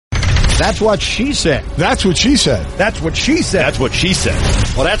That's what she said. That's what she said. That's what she said. That's what she said.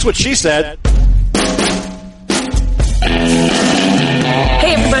 Well, that's what she said.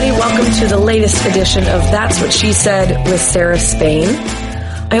 Hey everybody, welcome to the latest edition of That's What She Said with Sarah Spain.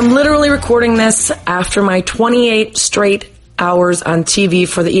 I am literally recording this after my 28 straight hours on TV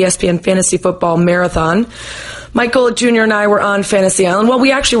for the ESPN Fantasy Football Marathon. Mike Golick Jr. and I were on Fantasy Island. Well,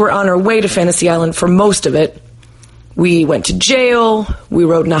 we actually were on our way to Fantasy Island for most of it. We went to jail, we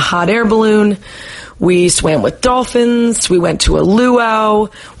rode in a hot air balloon, we swam with dolphins, we went to a luau,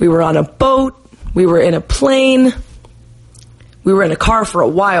 we were on a boat, we were in a plane, we were in a car for a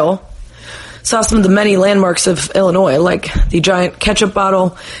while. Saw some of the many landmarks of Illinois, like the giant ketchup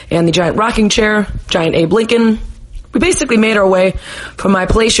bottle and the giant rocking chair, giant Abe Lincoln. We basically made our way from my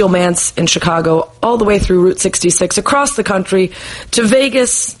palatial manse in Chicago all the way through Route 66, across the country, to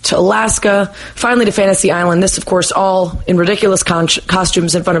Vegas, to Alaska, finally to Fantasy Island. This, of course, all in ridiculous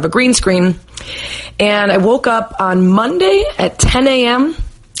costumes in front of a green screen. And I woke up on Monday at 10 a.m.,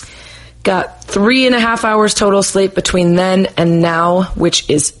 got 3.5 hours total sleep between then and now, which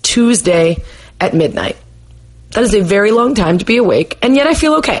is Tuesday at midnight. That is a very long time to be awake, and yet I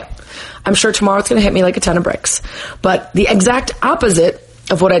feel okay. I'm sure tomorrow it's going to hit me like a ton of bricks. But the exact opposite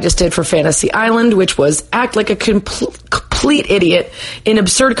of what I just did for Fantasy Island, which was act like a complete idiot in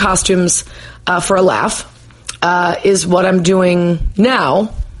absurd costumes for a laugh, is what I'm doing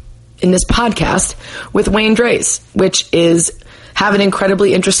now in this podcast with Wayne Drehs, which is have an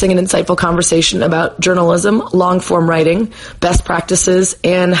incredibly interesting and insightful conversation about journalism, long-form writing, best practices,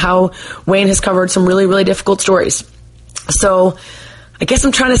 and how Wayne has covered some really, really difficult stories. So I guess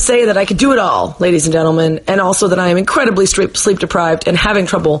I'm trying to say that I could do it all, ladies and gentlemen, and also that I am incredibly sleep deprived and having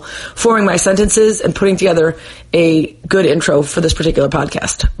trouble forming my sentences and putting together a good intro for this particular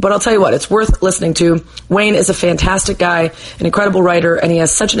podcast. But I'll tell you what, it's worth listening to. Wayne is a fantastic guy, an incredible writer, and he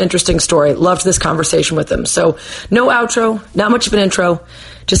has such an interesting story. Loved this conversation with him. So no outro, not much of an intro,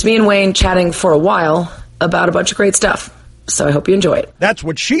 just me and Wayne chatting for a while about a bunch of great stuff. So I hope you enjoy it. That's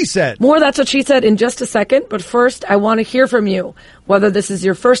what she said. More That's What She Said in just a second, but first I want to hear from you. Whether this is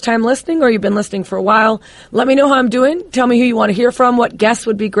your first time listening or you've been listening for a while, let me know how I'm doing. Tell me who you want to hear from, what guests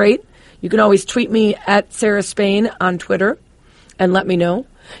would be great. You can always tweet me at Sarah Spain on Twitter and let me know.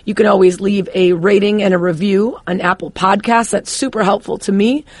 You can always leave a rating and a review on Apple Podcasts. That's super helpful to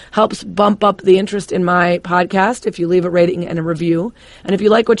me. Helps bump up the interest in my podcast if you leave a rating and a review. And if you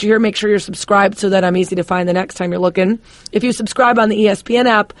like what you hear, make sure you're subscribed so that I'm easy to find the next time you're looking. If you subscribe on the ESPN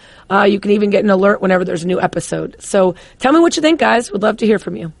app, you can even get an alert whenever there's a new episode. So tell me what you think, guys. Would love to hear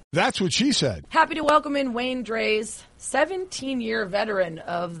from you. That's what she said. Happy to welcome in Wayne Drehs, 17-year veteran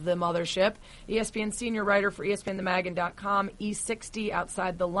of the mothership, ESPN senior writer for ESPNthemag.com, E60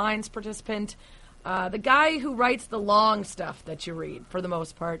 Outside the Lines participant, the guy who writes the long stuff that you read, for the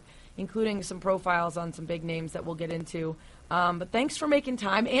most part, including some profiles on some big names that we'll get into. But thanks for making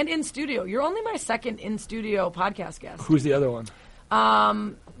time, and in studio. You're only my second in-studio podcast guest. Who's the other one?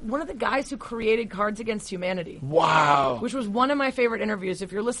 One of the guys who created Cards Against Humanity. Wow. Which was one of my favorite interviews.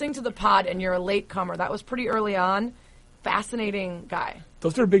 If you're listening to the pod and you're a latecomer, that was pretty early on. Fascinating guy.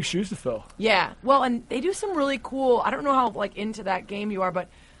 Those are big shoes to fill. Yeah. Well, and they do some really cool, I don't know how into that game you are, but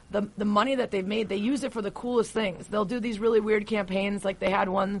the money that they've made, they use it for the coolest things. They'll do these really weird campaigns, like they had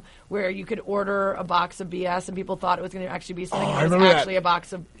one where you could order a box of BS and people thought it was going to actually be something, and it was actually a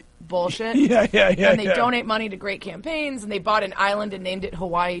box of bullshit. Yeah. And they donate money to great campaigns, and they bought an island and named it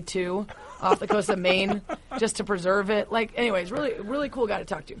Hawaii 2 off the coast of Maine just to preserve it. Anyways, really, really cool guy to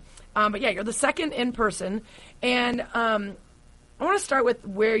talk to. But yeah, you're the second in person, and I want to start with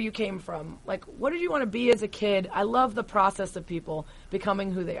where you came from. What did you want to be as a kid? I love the process of people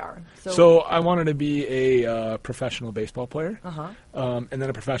becoming who they are. So I wanted to be a professional baseball player, Uh-huh. and then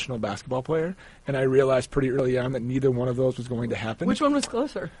a professional basketball player, and I realized pretty early on that neither one of those was going to happen. Which one was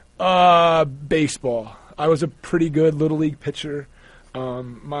closer? Baseball. I was a pretty good Little League pitcher.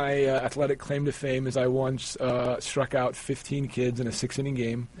 My athletic claim to fame is I once struck out 15 kids in a 6-inning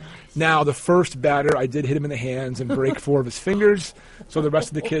game. Nice. Now, the first batter, I did hit him in the hands and break 4 of his fingers. So the rest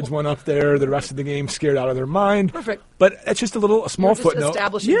of the kids went up there. The rest of the game scared out of their mind. Perfect. But it's just a small footnote.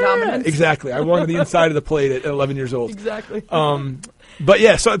 Establishing dominance. Exactly. I wanted the inside of the plate at 11 years old. Exactly.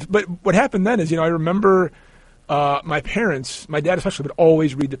 But what happened then is, I remember my parents, my dad especially, would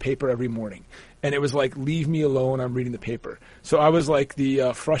always read the paper every morning. And it was like, leave me alone, I'm reading the paper. So I was like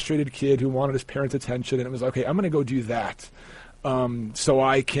the frustrated kid who wanted his parents' attention, and it was, okay, I'm going to go do that so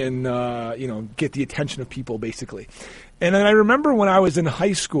I can, get the attention of people, basically. And then I remember when I was in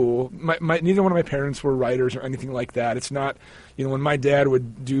high school, neither one of my parents were writers or anything like that. It's not, when my dad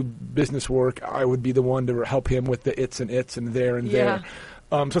would do business work, I would be the one to help him with the its and there and there.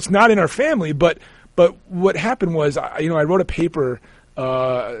 So it's not in our family, but what happened was, I wrote a paper,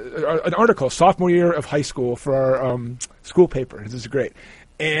 an article, sophomore year of high school for our school paper. This is great.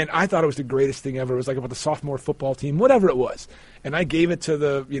 And I thought it was the greatest thing ever. It was like about the sophomore football team, whatever it was. And I gave it to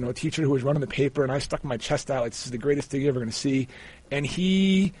the teacher who was running the paper, and I stuck my chest out like, this is the greatest thing you're ever going to see. And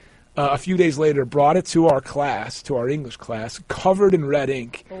he, a few days later, brought it to our class, to our English class, covered in red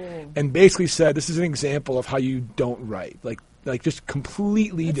ink, and basically said, this is an example of how you don't write. Like just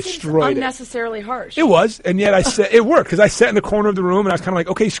completely destroyed it. Unnecessarily harsh. It was, and yet I said it worked because I sat in the corner of the room and I was kind of like,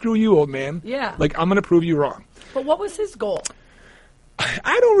 okay, screw you, old man. Yeah. Like, I'm going to prove you wrong. But what was his goal?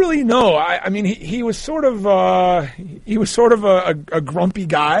 I don't really know. I mean, he was sort of a grumpy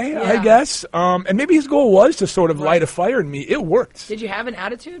guy, I guess. And maybe his goal was to sort of light a fire in me. It worked. Did you have an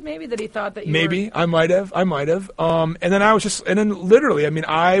attitude maybe that he thought that you Maybe. I might have. And then literally, I mean,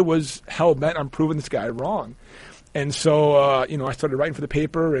 I was hell bent on proving this guy wrong. And so, I started writing for the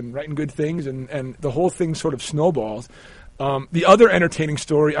paper and writing good things, and the whole thing sort of snowballed. The other entertaining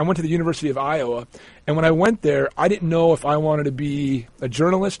story, I went to the University of Iowa, and when I went there, I didn't know if I wanted to be a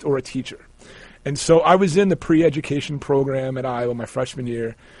journalist or a teacher. And so I was in the pre-education program at Iowa my freshman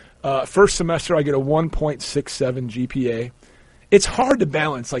year. First semester, I get a 1.67 GPA. It's hard to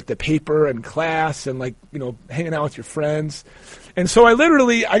balance, like, the paper and class and, like, hanging out with your friends. And so I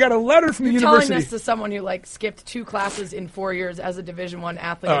got a letter from the university. Telling this to someone who, like, skipped 2 classes in 4 years as a Division I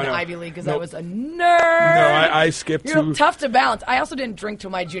athlete in the Ivy League because I was a nerd. No, I skipped 2. Tough to balance. I also didn't drink till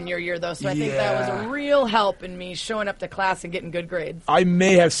my junior year, though, so I think that was a real help in me showing up to class and getting good grades. I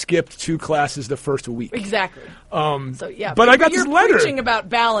may have skipped 2 classes the first week. Exactly. But I got this letter. Preaching about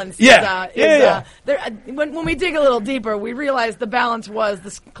balance. Yeah. When we dig a little deeper, we realize the balance was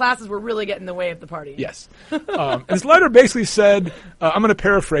the classes were really getting in the way of the party. Yes. And this letter basically said, I'm going to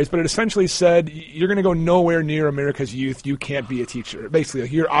paraphrase, but it essentially said, you're going to go nowhere near America's youth. You can't be a teacher. Basically,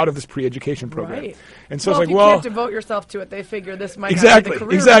 like, you're out of this pre-education program. Right. And so if it's like, you can't devote yourself to it, they figure this might not be the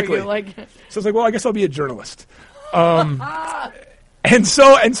career for you. Like, so it's like, well, I guess I'll be a journalist. And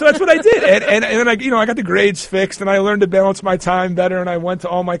so that's what I did. And then I got the grades fixed, and I learned to balance my time better, and I went to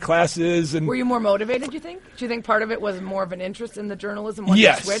all my classes. And were you more motivated, do you think? Do you think part of it was more of an interest in the journalism once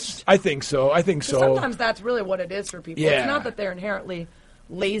you switched? I think so. Sometimes that's really what it is for people. Yeah. It's not that they're inherently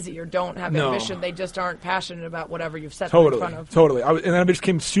lazy or don't have ambition. They just aren't passionate about whatever you've set them in front of. Totally. And then I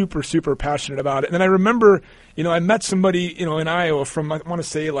became super, super passionate about it. And then I remember, I met somebody, in Iowa from, I want to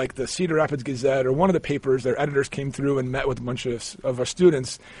say, like the Cedar Rapids Gazette or one of the papers. Their editors came through and met with a bunch of our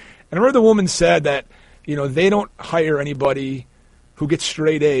students. And I remember the woman said that, they don't hire anybody who gets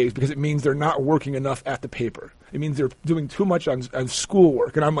straight A's because it means they're not working enough at the paper. It means they're doing too much on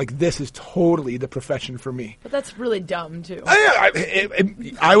schoolwork. And I'm like, this is totally the profession for me. But that's really dumb, too.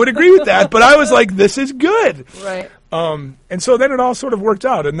 I would agree with that, but I was like, this is good. Right. And so then it all sort of worked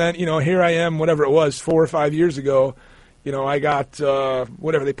out. And then, here I am, whatever it was, 4 or 5 years ago. I got,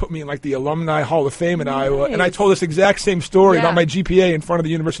 they put me in like the Alumni Hall of Fame in Iowa. And I told this exact same story about my GPA in front of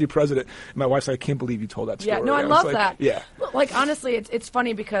the university president. And my wife's like, I can't believe you told that story. Yeah, no, I love that. Yeah. Like, honestly, it's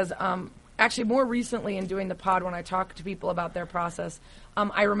funny because actually more recently in doing the pod when I talk to people about their process,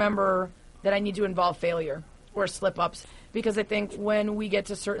 I remember that I need to involve failure or slip-ups because I think when we get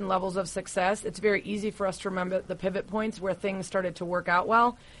to certain levels of success, it's very easy for us to remember the pivot points where things started to work out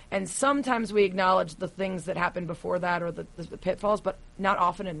well. And sometimes we acknowledge the things that happened before that or the pitfalls, but not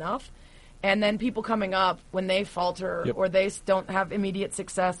often enough. And then people coming up, when they falter or they don't have immediate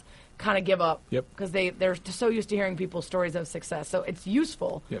success, kind of give up because they're so used to hearing people's stories of success. So it's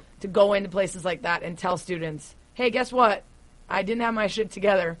useful to go into places like that and tell students, hey, guess what? I didn't have my shit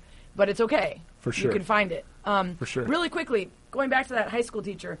together, but it's okay. For sure. You can find it. For sure. Really quickly, going back to that high school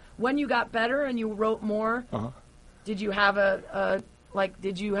teacher, when you got better and you wrote more, did you have a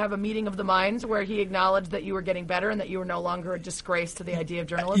meeting of the minds where he acknowledged that you were getting better and that you were no longer a disgrace to the idea of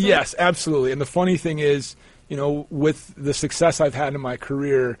journalism? Yes, absolutely. And the funny thing is, with the success I've had in my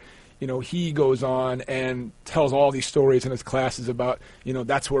career, he goes on and tells all these stories in his classes about,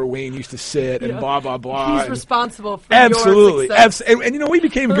 that's where Wayne used to sit and blah, blah, blah. He's responsible for absolutely. your success. And we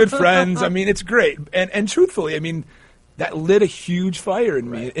became good friends. I mean, it's great. And truthfully, I mean, that lit a huge fire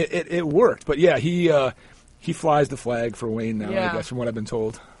in me. It worked. But, yeah, he flies the flag for Wayne now, I guess, from what I've been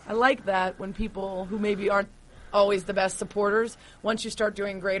told. I like that when people who maybe aren't always the best supporters, once you start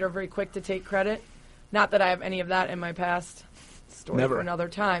doing great, are very quick to take credit. Not that I have any of that in my past. Story Never. For another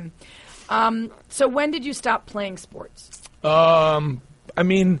time. So when did you stop playing sports? I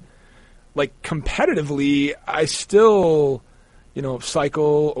mean, like competitively, I still,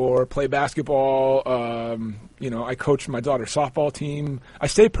 cycle or play basketball. I coach my daughter's softball team. I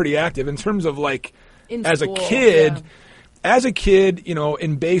stay pretty active in terms of like, in as school, a kid. as a kid,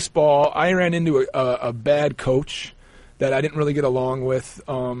 in baseball, I ran into a bad coach that I didn't really get along with.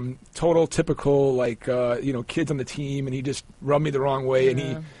 Total typical, kids on the team, and he just rubbed me the wrong way. And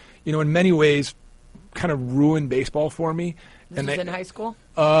he, in many ways, kind of ruined baseball for me. This was in high school?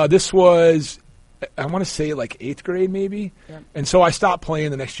 This was, I want to say, 8th grade maybe. Yep. And so I stopped playing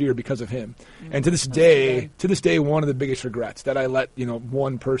the next year because of him. And to this day, one of the biggest regrets that I let,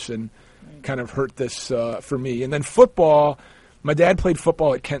 one person kind of hurt this for me. And then football, my dad played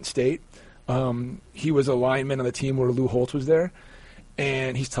football at Kent State. He was a lineman on the team where Lou Holtz was there,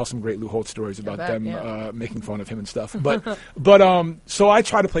 and he tells some great Lou Holtz stories about making fun of him and stuff. But so I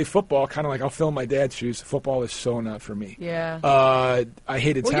try to play football, kind of like I'll fill in my dad's shoes. Football is so not for me. Yeah. I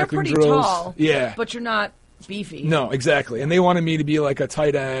hated tackling you're pretty drills. Tall, yeah, but you're not beefy. No, exactly. And they wanted me to be like a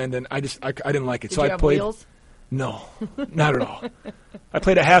tight end, and I didn't like it. Did so you I have played. Wheels? No, not at all. I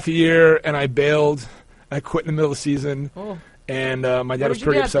played a half a year, and I bailed. I quit in the middle of the season. Oh. And my dad was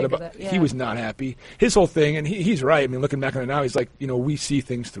pretty upset about it. Yeah. He was not happy. His whole thing, and he's right. I mean, looking back on it now, he's like, we see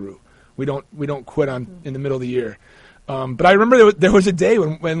things through. We don't quit in the middle of the year. But I remember there was a day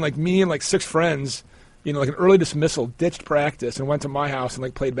when me and 6 friends, an early dismissal, ditched practice and went to my house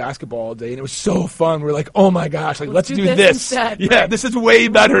and played basketball all day. And it was so fun. We were like, oh my gosh, let's do this. Instead, yeah, this is way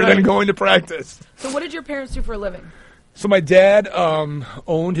better than going to practice. So what did your parents do for a living? So my dad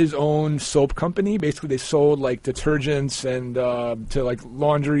owned his own soap company. Basically, they sold detergents and to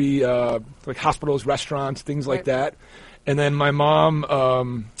laundry, hospitals, restaurants, things like that. And then my mom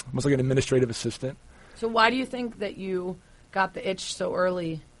was an administrative assistant. So why do you think that you got the itch so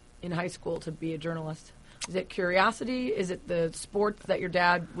early in high school to be a journalist? Is it curiosity? Is it the sports that your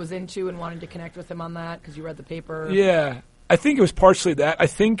dad was into and wanted to connect with him on that because you read the paper? Yeah, I think it was partially that. I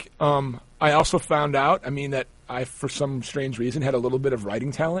think I also found out, that I, for some strange reason, had a little bit of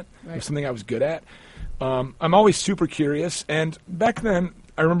writing talent. Right. It was something I was good at. I'm always super curious. And back then,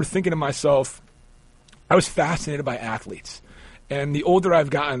 I remember thinking to myself, I was fascinated by athletes. And the older I've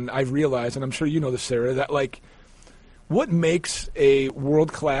gotten, I've realized, and I'm sure you know this, Sarah, that what makes a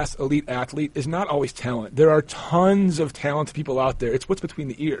world-class elite athlete is not always talent. There are tons of talented people out there. It's what's between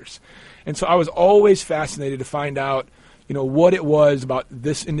the ears. And so I was always fascinated to find out what it was about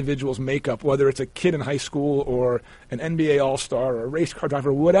this individual's makeup, whether it's a kid in high school or an NBA All-Star or a race car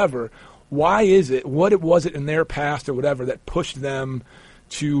driver, whatever. Why is it? What was it in their past or whatever that pushed them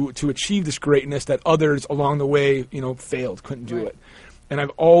to achieve this greatness that others along the way, failed, couldn't do it? And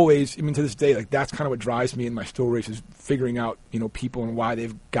I've always, to this day, that's kind of what drives me in my stories is figuring out, people and why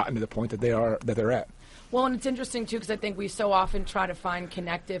they've gotten to the point that they're at. Well, and it's interesting, too, because I think we so often try to find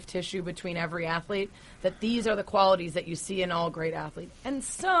connective tissue between every athlete, that these are the qualities that you see in all great athletes. And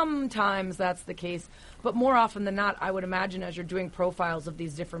sometimes that's the case. But more often than not, I would imagine as you're doing profiles of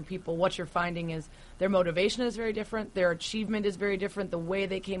these different people, what you're finding is their motivation is very different, their achievement is very different, the way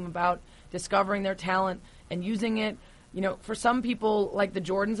they came about discovering their talent and using it. For some people, like the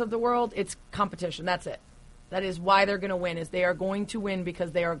Jordans of the world, it's competition. That's it. That is why they're going to win, is they are going to win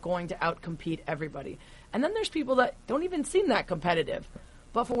because they are going to outcompete everybody. And then there's people that don't even seem that competitive,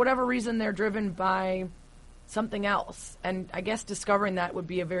 but for whatever reason they're driven by something else. And I guess discovering that would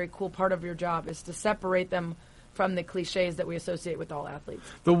be a very cool part of your job, is to separate them from the cliches that we associate with all athletes.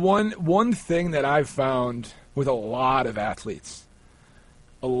 The one thing that I've found with a lot of athletes,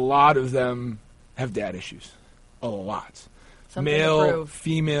 a lot of them have dad issues. A lot. Something male,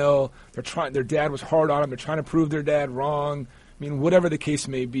 female, their dad was hard on them, they're trying to prove their dad wrong. Whatever the case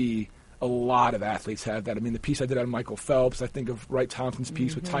may be, a lot of athletes have that. The piece I did on Michael Phelps, I think of Wright Thompson's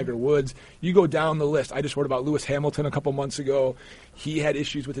piece with Tiger Woods. You go down the list. I just wrote about Lewis Hamilton a couple months ago. He had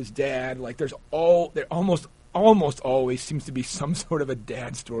issues with his dad. There almost always seems to be some sort of a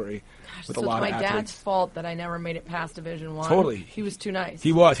dad story with a lot of athletes. It's my dad's fault that I never made it past Division I. Totally. He was too nice.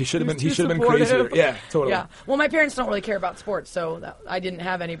 He was. He should have been crazier. Yeah, totally. Yeah. Well, my parents don't really care about sports, so I didn't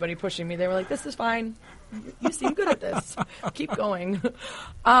have anybody pushing me. They were like, "This is fine. You seem good at this. Keep going."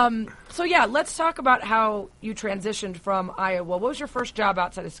 So yeah, let's talk about how you transitioned from Iowa. What was your first job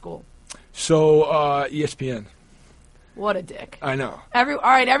outside of school? So ESPN. What a dick. I know. All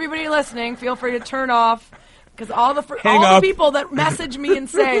right, everybody listening, feel free to turn off. Because all the people that message me and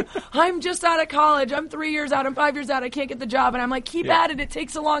say, I'm just out of college, I'm 3 years out, I'm 5 years out, I can't get the job. And I'm like, keep at it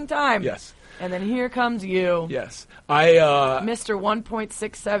takes a long time. Yes. And then here comes you. Yes. Mr.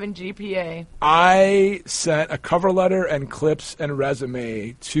 1.67 GPA. I sent a cover letter and clips and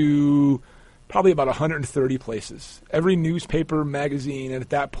resume to probably about 130 places. Every newspaper, magazine, and at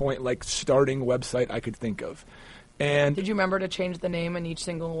that point, starting website I could think of. And did you remember to change the name in each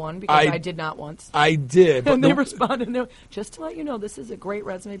single one? Because I did not once. I did. But and they responded, no, just to let you know, this is a great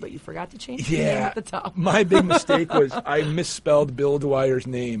resume, but you forgot to change the name at the top. My big mistake was I misspelled Bill Dwyer's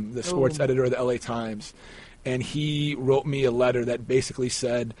name, the sports editor of the LA Times. And he wrote me a letter that basically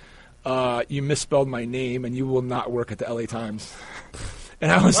said, you misspelled my name and you will not work at the LA Times.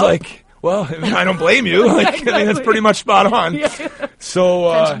 And I was like, well, I don't blame you. Like, exactly. I mean, that's pretty much spot on. Yeah. So,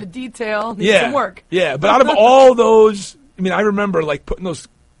 attention to detail, needs some work. Yeah, but out of all those, I mean, I remember like putting those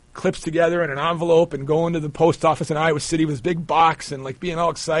clips together in an envelope and going to the post office in Iowa City with this big box and like being all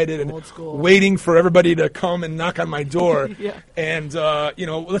excited and waiting for everybody to come and knock on my door. Yeah. And,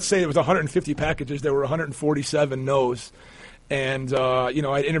 let's say it was 150 packages. There were 147 no's. And,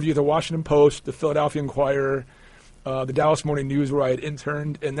 I'd interviewed the Washington Post, the Philadelphia Inquirer, the Dallas Morning News, where I had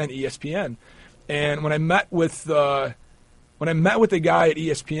interned, and then ESPN. And when I met with the guy at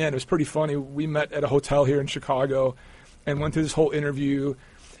ESPN, it was pretty funny. We met at a hotel here in Chicago and went through this whole interview.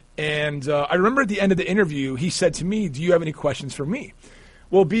 And I remember at the end of the interview, he said to me, "Do you have any questions for me?"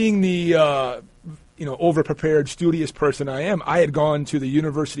 Well, being the over-prepared, studious person I am, I had gone to the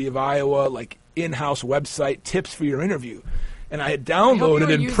University of Iowa like in-house website, tips for your interview, and I had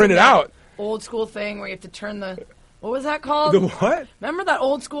downloaded and printed out. Old school thing where you have to turn the. What was that called? The what? Remember that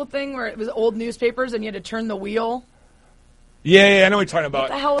old school thing where it was old newspapers and you had to turn the wheel? Yeah, I know what you're talking about.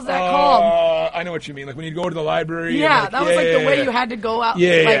 What the hell was that called? I know what you mean. Like when you go to the library. Yeah, that was the way you had to go out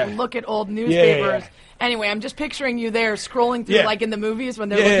and look at old newspapers. Yeah. Anyway, I'm just picturing you there scrolling through like in the movies when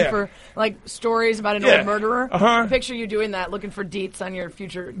they're looking for like stories about an old murderer. I picture you doing that, looking for deets on your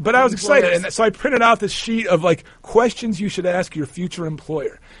future But I was excited, and so I printed out this sheet of like questions you should ask your future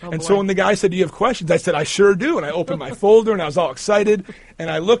employer. So when the guy said, "Do you have questions?" I said, "I sure do." And I opened my folder and I was all excited,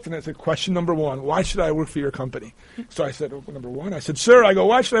 and I looked and I said, "Question number 1, why should I work for your company?" So I said, "Number 1." I said, "Sir," I go,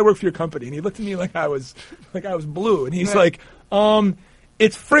 "why should I work for your company?" And he looked at me like I was blue, and he's like,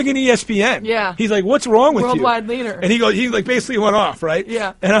 "It's friggin' ESPN." Yeah. He's like, "What's wrong with Worldwide you?" leader. And he like basically went off, right?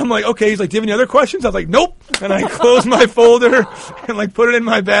 Yeah. And I'm like, "Okay." He's like, "Do you have any other questions?" I was like, "Nope." And I closed my folder and like put it in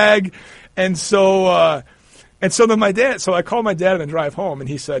my bag. And so then I called my dad on the drive home, and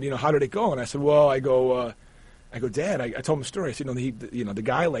he said, "How did it go?" And I said, "Well," I go, "Dad," I told him a story. I said, the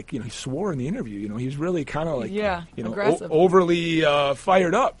guy, like, he swore in the interview. He was really kind of like, aggressive. Overly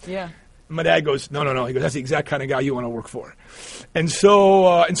fired up. Yeah. My dad goes, no. He goes, "That's the exact kind of guy you want to work for." And so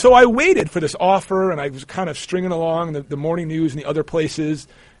I waited for this offer, and I was kind of stringing along the morning news and the other places.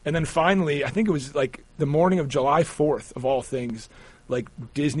 And then finally, I think it was like the morning of July 4th, of all things, like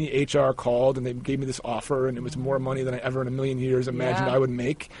Disney HR called, and they gave me this offer, and it was more money than I ever in a million years imagined I would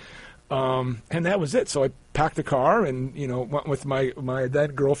make. And that was it. So I packed the car and, went with my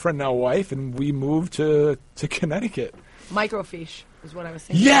then girlfriend, now wife, and we moved to Connecticut. Microfiche is what I was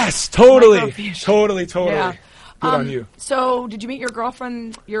thinking. Yes, totally. Totally. Yeah. Good on you. So did you meet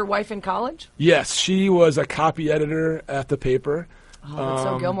your wife in college? Yes, she was a copy editor at the paper. Oh, that's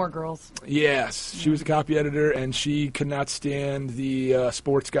so Gilmore Girls. Yes, she was a copy editor, and she could not stand the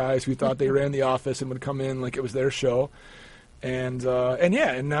sports guys who thought they ran the office and would come in like it was their show. And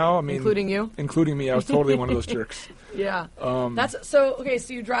now, I mean... Including you? Including me. I was totally one of those jerks. Yeah. So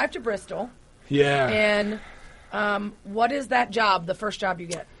you drive to Bristol. Yeah. And what is that job, the first job you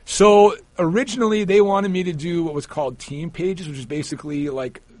get? So originally they wanted me to do what was called team pages, which is basically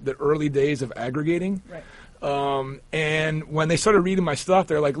like the early days of aggregating. Right. And when they started reading my stuff,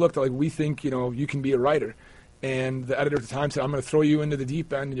 they're like, "Look, we think, you can be a writer." And the editor at the time said, "I'm going to throw you into the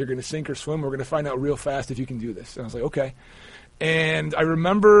deep end, and you're going to sink or swim. We're going to find out real fast if you can do this." And I was like, "Okay." And I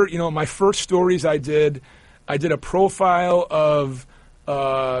remember, my first stories I did a profile of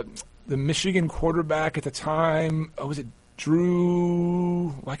the Michigan quarterback at the time. Was it Drew?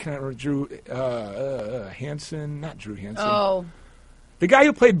 Why can't I remember Drew Hansen? Not Drew Hansen. Oh, the guy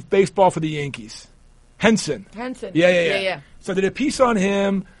who played baseball for the Yankees. Henson. Yeah. So I did a piece on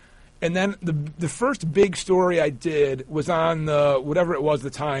him, and then the first big story I did was on the, whatever it was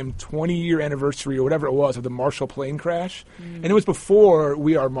at the time, 20-year anniversary or whatever it was of the Marshall plane crash. And it was before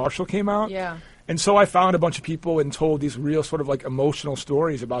We Are Marshall came out. Yeah. And so I found a bunch of people and told these real sort of like emotional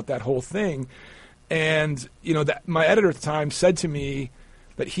stories about that whole thing. And, my editor at the time said to me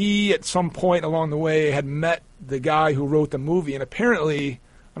that he, at some point along the way, had met the guy who wrote the movie, and apparently...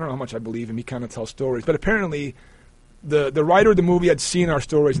 I don't know how much I believe him. He kind of tells stories. But apparently the writer of the movie had seen our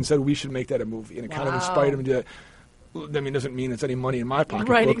stories and said we should make that a movie. And it kind of inspired him to do that. I mean, it doesn't mean it's any money in my pocketbook,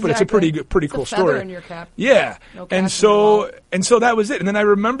 right, exactly. But it's a pretty cool story. Feather in your cap. Yeah. No and so that was it. And then I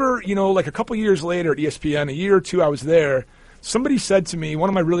remember, like a couple years later at ESPN, a year or two I was there, somebody said to me, one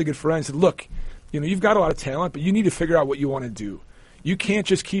of my really good friends said, "Look, you've got a lot of talent, but you need to figure out what you want to do. you can't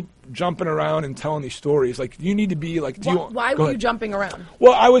just keep jumping around and telling these stories. Like, you need to be like, why were you jumping around?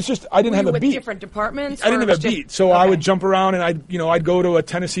 Well, I didn't have a with beat. Different departments? I didn't have a beat, so okay. I would jump around and I'd go to a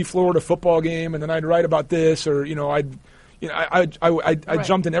Tennessee-Florida football game and then I'd write about this, or I Right.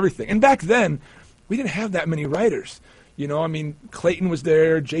 jumped in everything. And back then, we didn't have that many writers. I mean, Clayton was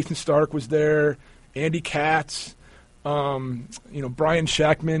there, Jason Stark was there, Andy Katz, Brian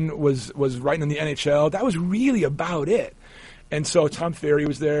Shackman was writing in the NHL. That was really about it. And so Tom Ferry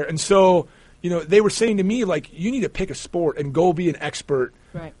was there. And so, they were saying to me, like, you need to pick a sport and go be an expert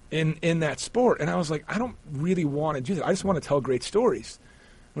right. in that sport. And I was like, I don't really want to do that. I just want to tell great stories.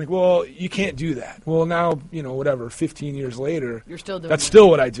 I'm like, well, you can't do that. Well, now, 15 years later, you're still doing that's still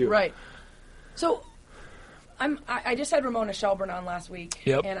what I do. Right. So I just had Ramona Shelburne on last week.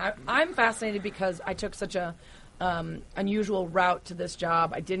 Yep. And I'm fascinated because I took such a unusual route to this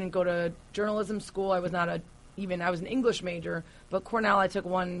job. I didn't go to journalism school. I was an English major, but Cornell, I took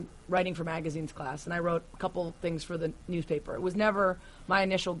one writing for magazines class, and I wrote a couple things for the newspaper. It was never my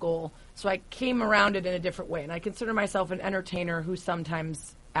initial goal, so I came around it in a different way, and I consider myself an entertainer who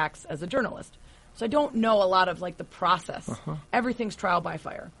sometimes acts as a journalist. So I don't know a lot of, like, the process. Uh-huh. Everything's trial by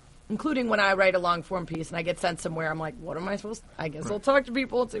fire, including when I write a long-form piece and I get sent somewhere. I'm like, what am I supposed to? I guess I'll talk to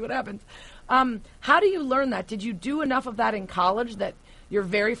people and see what happens. How do you learn that? Did you do enough of that in college that your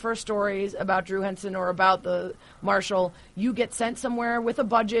very first stories about Drew Henson or about the Marshall, you get sent somewhere with a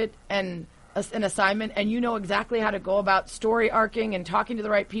budget and an assignment, and you know exactly how to go about story arcing and talking to the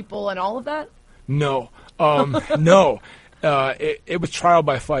right people and all of that? No. No. It was trial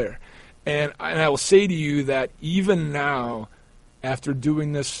by fire. And I will say to you that even now, after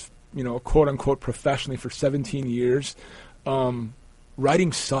doing this, quote-unquote professionally for 17 years,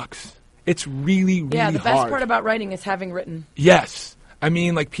 writing sucks. It's really, really hard. Yeah, the best part about writing is having written. Yes. I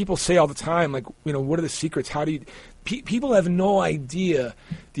mean, like, people say all the time, like, what are the secrets? How do you... people have no idea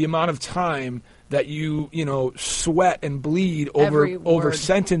the amount of time that you sweat and bleed over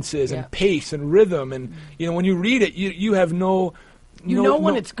sentences and pace and rhythm. And, when you read it, you have no...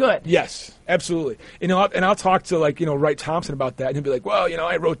 when it's good. Yes, absolutely. And I'll talk to, like, Wright Thompson about that, and he'll be like, well,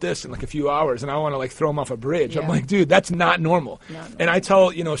 I wrote this in like a few hours, and I want to, like, throw him off a bridge. Yeah. I'm like, dude, that's not normal. And I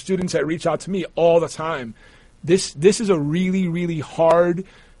tell, students that reach out to me all the time, this is a really, really hard,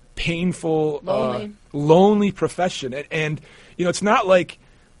 painful, lonely profession. And it's not like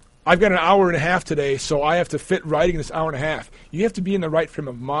I've got an hour and a half today, so I have to fit writing this hour and a half. You have to be in the right frame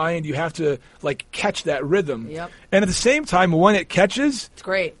of mind. You have to, like, catch that rhythm. Yep. And at the same time, when it catches, it's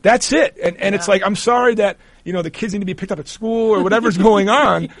great. That's it. And it's like, I'm sorry that, the kids need to be picked up at school or whatever's going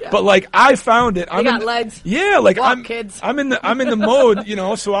on. Yeah. But, like, I found it. They got legs. Yeah, like, kids. I'm in the mode,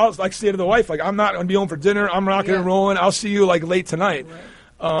 so I'll, like, say to the wife, like, I'm not going to be home for dinner. I'm rocking and rolling. I'll see you, like, late tonight.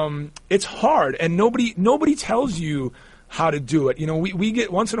 Right. It's hard, and nobody tells you how to do it. We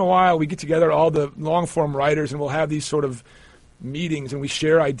get, once in a while, we get together, all the long-form writers, and we'll have these sort of meetings, and we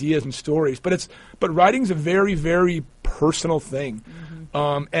share ideas and stories. But writing's a very, very personal thing.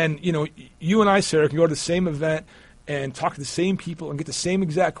 Mm-hmm. And, you and I, Sarah, can go to the same event and talk to the same people and get the same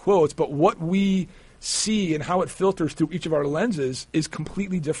exact quotes, but what we see and how it filters through each of our lenses is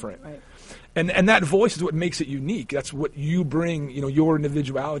completely different. Right. And that voice is what makes it unique. That's what you bring, your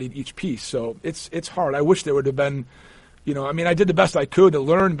individuality to each piece. So it's hard. I wish there would have been... I did the best I could to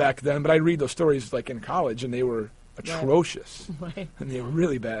learn back then, but I read those stories, like, in college, and they were atrocious. Right. And they were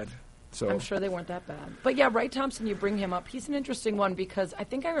really bad. So I'm sure they weren't that bad. But, yeah, Wright Thompson, you bring him up. He's an interesting one because I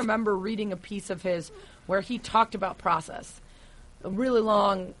think I remember reading a piece of his where he talked about process, a really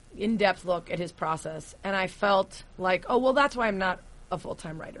long, in-depth look at his process, and I felt like, oh, well, that's why I'm not a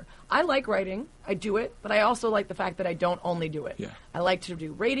full-time writer. I like writing. I do it, but I also like the fact that I don't only do it. Yeah. I like to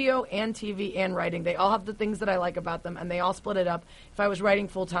do radio and TV and writing. They all have the things that I like about them, and they all split it up. If I was writing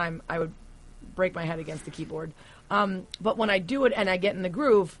full-time, I would break my head against the keyboard. But when I do it and I get in the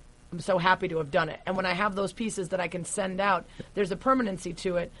groove, I'm so happy to have done it. And when I have those pieces that I can send out, there's a permanency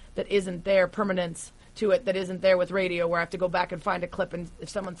to it that isn't there, permanence to it that isn't there with radio, where I have to go back and find a clip, and if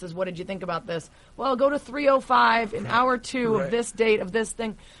someone says, what did you think about this? Well, go to 3:05 in hour 2 of this date of this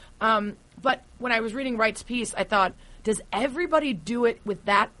thing. But when I was reading Wright's piece, I thought, does everybody do it with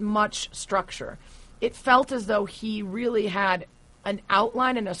that much structure? It felt as though he really had an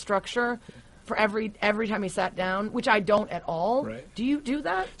outline and a structure for every time he sat down, which I don't at all. Right. Do you do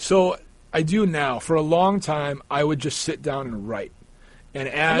that? So I do now. For a long time, I would just sit down and write. And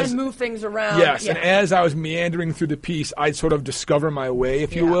then move things around. Yes, and as I was meandering through the piece, I'd sort of discover my way,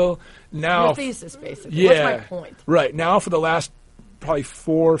 if you will. Now, your thesis, basically. What's my point? Right. Now, for the last probably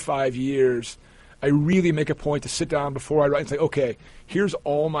 4 or 5 years, I really make a point to sit down before I write and say, okay, here's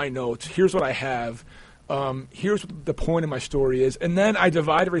all my notes. Here's what I have. here's what the point of my story is. And then I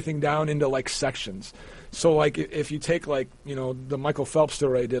divide everything down into, like, sections. So, like, if you take, like, the Michael Phelps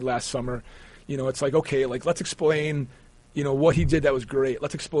story I did last summer, it's like, okay, like, let's explain, what he did that was great.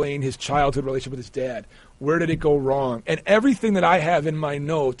 Let's explain his childhood relationship with his dad. Where did it go wrong? And everything that I have in my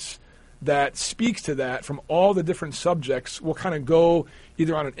notes that speaks to that from all the different subjects will kind of go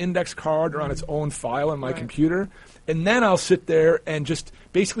either on an index card or on its own file in my computer. And then I'll sit there and just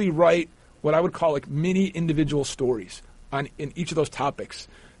basically write what I would call, like, mini individual stories in each of those topics.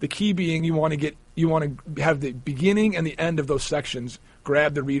 The key being you want to have the beginning and the end of those sections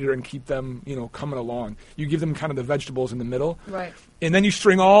grab the reader and keep them, coming along. You give them kind of the vegetables in the middle. Right. And then you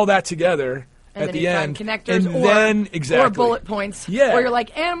string all that together at the end. Connectors or or bullet points. Yeah. Or you're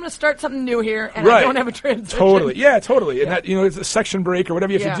like, I'm going to start something new here, and I don't have a transition. Totally. Yeah, totally. And that, it's a section break or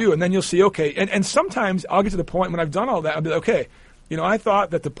whatever you have to do. And then you'll see, okay. And sometimes I'll get to the point when I've done all that, I'll be like, okay, I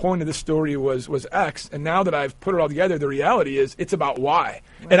thought that the point of this story was X, and now that I've put it all together, the reality is it's about Y.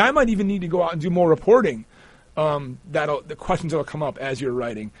 Right. And I might even need to go out and do more reporting. The questions that'll come up as you're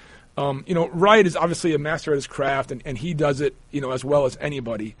writing. Wright is obviously a master at his craft, and he does it, as well as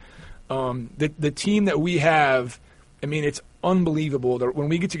anybody. The team that we have, it's unbelievable. When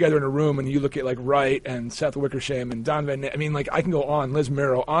we get together in a room and you look at, like, Wright and Seth Wickersham and Don Van, I can go on, Liz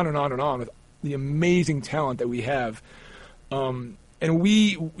Merrill, on and on and on with the amazing talent that we have. And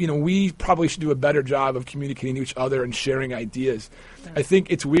we probably should do a better job of communicating to each other and sharing ideas. Right. I think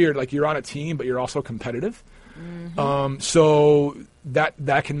it's weird, like, you're on a team, but you're also competitive. Mm-hmm. So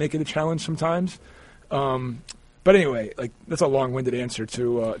that can make it a challenge sometimes. But anyway, like, that's a long-winded answer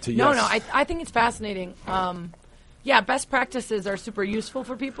to yes. No, I think it's fascinating. Best practices are super useful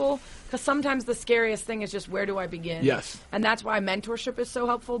for people because sometimes the scariest thing is just where do I begin? Yes. And that's why mentorship is so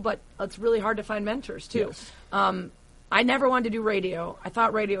helpful, but it's really hard to find mentors, too. Yes. I never wanted to do radio. I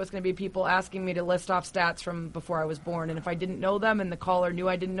thought radio was going to be people asking me to list off stats from before I was born, and if I didn't know them and the caller knew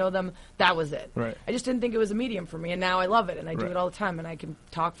I didn't know them, that was it. Right. I just didn't think it was a medium for me, and now I love it, and I do it all the time, and I can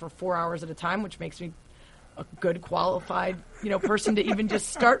talk for 4 hours at a time, which makes me a good qualified, person to even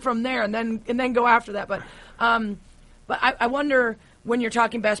just start from there and then go after that. But I wonder, when you're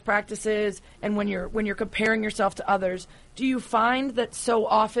talking best practices and when you're comparing yourself to others, do you find that so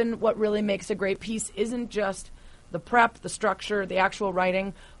often what really makes a great piece isn't just the prep, the structure, the actual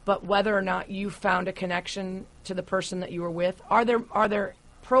writing, but whether or not you found a connection to the person that you were with? Are there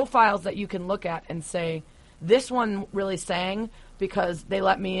profiles that you can look at and say, this one really sang because they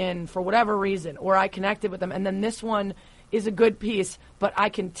let me in for whatever reason, or I connected with them, and then this one is a good piece, but I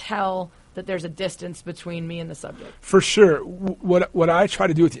can tell that there's a distance between me and the subject? For sure. What I try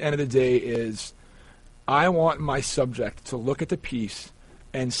to do at the end of the day is I want my subject to look at the piece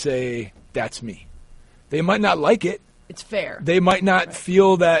and say, that's me. They might not like it. It's fair. They might not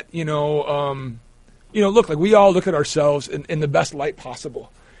feel that, look, like, we all look at ourselves in the best light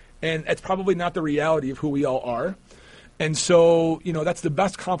possible. And it's probably not the reality of who we all are. And so, that's the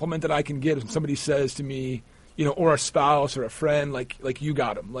best compliment that I can get when somebody says to me, or a spouse or a friend, like you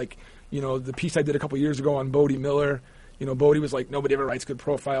got him. Like, the piece I did a couple years ago on Bodie Miller, Bodie was like, nobody ever writes good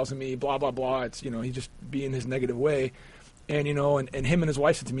profiles of me, blah, blah, blah. It's, he just be in his negative way. And, and him and his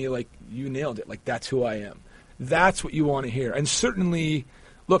wife said to me, like, you nailed it. Like, that's who I am. That's what you want to hear. And certainly,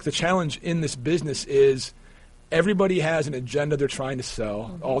 look, the challenge in this business is everybody has an agenda they're trying to sell.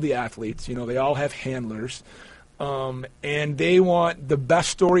 Mm-hmm. All the athletes, they all have handlers. And they want the best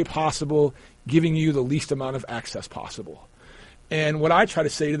story possible, giving you the least amount of access possible. And what I try to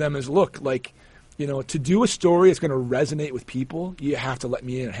say to them is, look, like, to do a story that's going to resonate with people, you have to let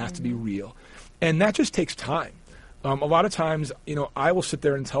me in. It has to be real. And that just takes time. A lot of times, I will sit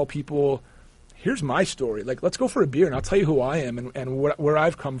there and tell people, here's my story. Like, let's go for a beer, and I'll tell you who I am and where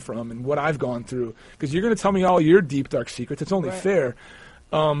I've come from and what I've gone through. Because you're going to tell me all your deep, dark secrets. It's only fair.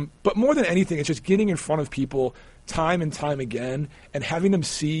 But more than anything, it's just getting in front of people time and time again and having them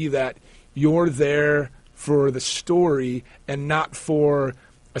see that you're there for the story and not for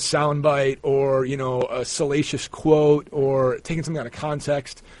a soundbite or, a salacious quote or taking something out of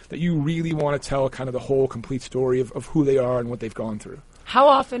context, that you really want to tell kind of the whole complete story of who they are and what they've gone through. How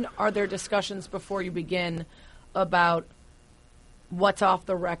often are there discussions before you begin about what's off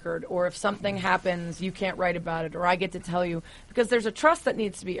the record, or if something happens, you can't write about it, or I get to tell you? Because there's a trust that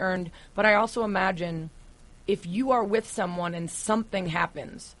needs to be earned, but I also imagine if you are with someone and something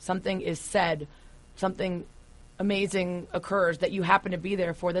happens, something is said, something amazing occurs that you happen to be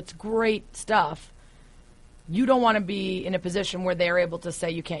there for, that's great stuff, you don't want to be in a position where they're able to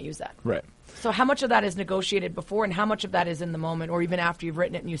say you can't use that. Right. So how much of that is negotiated before, and how much of that is in the moment, or even after you've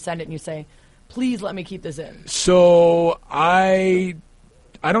written it and you send it and you say, please let me keep this in? So I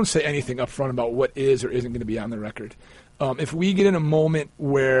I don't say anything up front about what is or isn't going to be on the record. If we get in a moment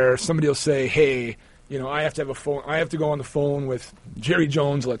where somebody will say, hey, I have to have a phone. I have to go on the phone with Jerry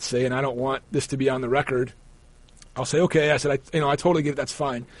Jones, let's say, and I don't want this to be on the record. I'll say, okay. I said, I totally get it. That's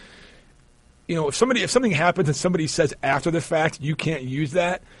fine. If something happens and somebody says after the fact you can't use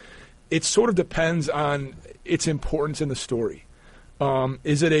that, it sort of depends on its importance in the story.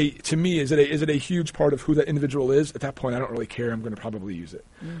 Is it a huge part of who that individual is? At that point, I don't really care. I'm going to probably use it.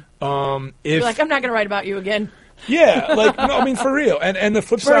 You're like, I'm not going to write about you again. Yeah, no, I mean for real. And the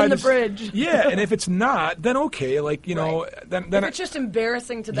flip side Burn the is, bridge. Yeah, and if it's not, then okay. Right. Then if it's just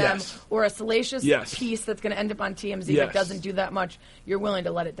embarrassing to them, yes. or a salacious Yes. piece that's going to end up on TMZ Yes. that doesn't do that much, you're willing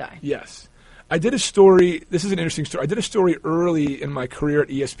to let it die. Yes. I did a story. This is an interesting story. I did a story early in my career at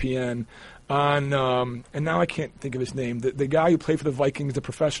ESPN on, and now I can't think of his name. The guy who played for the Vikings, the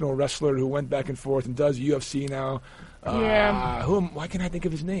professional wrestler who went back and forth and does UFC now. Yeah. Why can't I think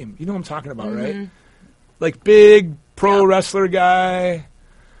of his name? You know what I'm talking about, right? Like big pro wrestler guy.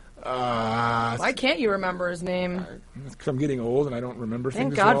 Why can't you remember his name? Because I'm getting old and I don't remember Thank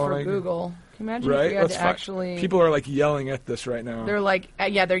things God well. for Google. Can you imagine Right? if you had to actually... People are like yelling at this right now. They're like,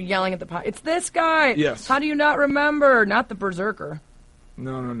 they're yelling at the pot. It's this guy. Yes. How do you not remember? Not the Berserker.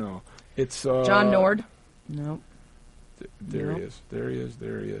 No. It's John Nord. Nope. There he is.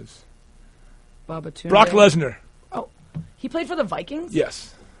 Babatunde. Brock Lesnar. Oh, he played for the Vikings?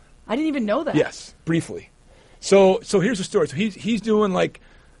 Yes. I didn't even know that. Yes, briefly. So here's the story. So he's doing like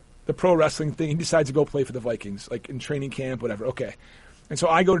the pro wrestling thing. He decides to go play for the Vikings, like in training camp, whatever. Okay. And so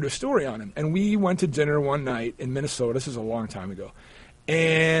I go to do a story on him. And we went to dinner one night in Minnesota. This is a long time ago.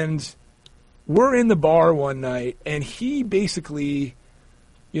 And we're in the bar one night, and he basically,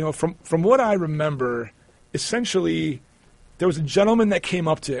 from what I remember, essentially there was a gentleman that came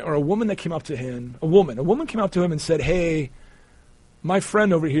up to, or a woman that came up to him, a woman came up to him and said, hey, my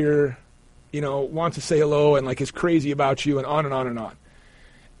friend over here, wants to say hello and like is crazy about you and on and on and on.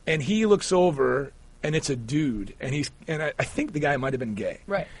 And he looks over and it's a dude and I think the guy might have been gay.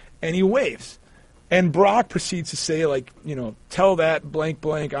 Right. And he waves. And Brock proceeds to say like, tell that blank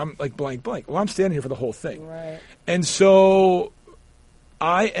blank, I'm like blank blank. Well, I'm standing here for the whole thing. Right. And so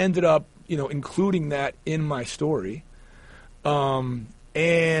I ended up, including that in my story. And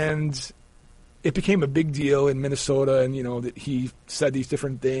it became a big deal in Minnesota, and that he said these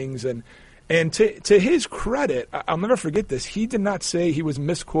different things, and to his credit, I'll never forget this. He did not say he was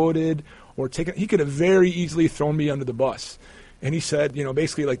misquoted or taken. He could have very easily thrown me under the bus, and he said,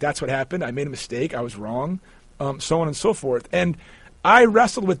 basically like that's what happened. I made a mistake. I was wrong, so on and so forth. And I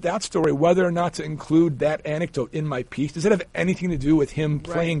wrestled with that story, whether or not to include that anecdote in my piece. Does it have anything to do with him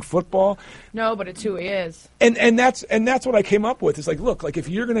playing football? No, but it's who he is. And that's what I came up with. It's like if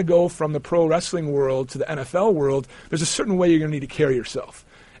you're going to go from the pro wrestling world to the NFL world, there's a certain way you're going to need to carry yourself.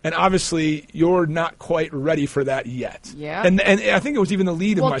 And obviously, you're not quite ready for that yet. Yeah. And I think it was even the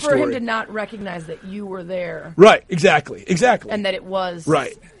lead of my story. Well, for him to not recognize that you were there. Right. Exactly. And that it was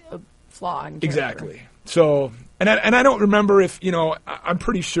right. a flaw in character. Exactly. So, and I don't remember if, I'm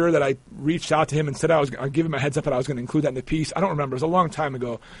pretty sure that I reached out to him and said I'd give him a heads up that I was going to include that in the piece. I don't remember. It was a long time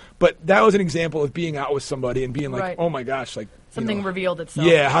ago. But that was an example of being out with somebody and being like, right. oh my gosh, like. Something revealed itself.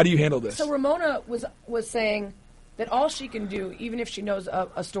 Yeah, how do you handle this? So Ramona was saying that all she can do, even if she knows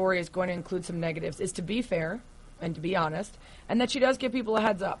a story is going to include some negatives, is to be fair and to be honest, and that she does give people a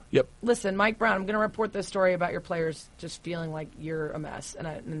heads up. Yep. Listen, Mike Brown, I'm going to report this story about your players just feeling like you're a mess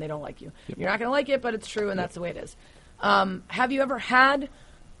and they don't like you. Yep. You're not going to like it, but it's true, and that's the way it is. Have you ever had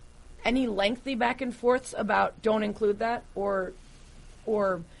any lengthy back and forths about don't include that, or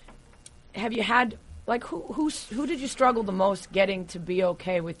have you had like who did you struggle the most getting to be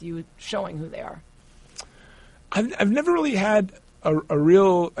okay with you showing who they are? I've never really had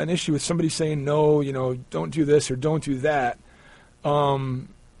an issue with somebody saying no, don't do this or don't do that.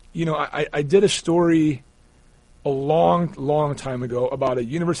 I did a story a long time ago about a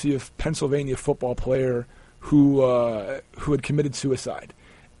University of Pennsylvania football player who had committed suicide,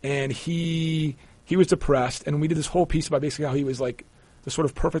 and he was depressed, and we did this whole piece about basically how he was like the sort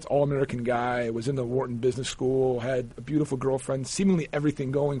of perfect all-American guy, was in the Wharton Business School, had a beautiful girlfriend, seemingly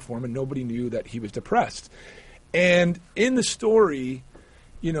everything going for him, and nobody knew that he was depressed. And in the story,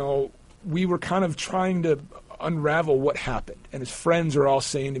 we were kind of trying to unravel what happened. And his friends are all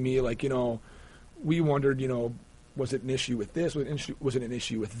saying to me, like, we wondered, was it an issue with this? Was it an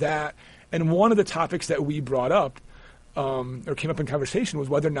issue with that? And one of the topics that we brought up or came up in conversation was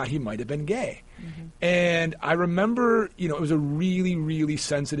whether or not he might have been gay. Mm-hmm. And I remember, it was a really, really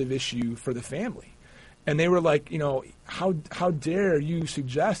sensitive issue for the family. And they were like, how dare you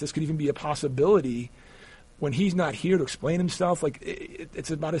suggest this could even be a possibility when he's not here to explain himself, like it's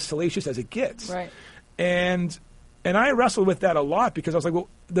about as salacious as it gets. Right. And I wrestled with that a lot because I was like, well,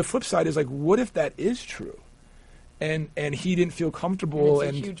 the flip side is like, what if that is true? And he didn't feel comfortable.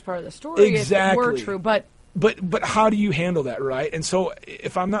 And it's a huge part of the story. Exactly. If it were true, but how do you handle that, right? And so,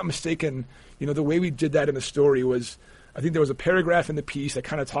 if I'm not mistaken, the way we did that in the story was, I think there was a paragraph in the piece that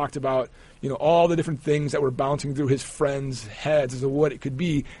kind of talked about, all the different things that were bouncing through his friends' heads as to what it could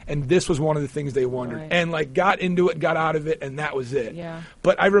be, and this was one of the things they wondered, right. and like got into it, got out of it, and that was it. Yeah.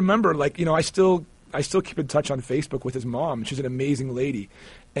 But I remember, like, I still keep in touch on Facebook with his mom. She's an amazing lady,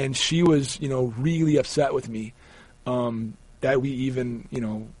 and she was, really upset with me that we even,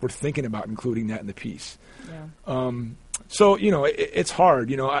 were thinking about including that in the piece. Yeah. So, it's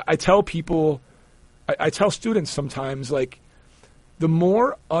hard. I tell people, I tell students sometimes, like, the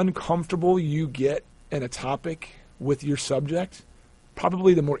more uncomfortable you get in a topic with your subject,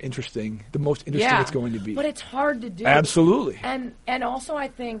 probably the most interesting it's going to be. But it's hard to do. Absolutely. And also I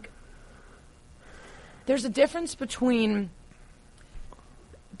think there's a difference between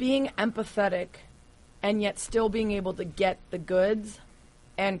being empathetic and yet still being able to get the goods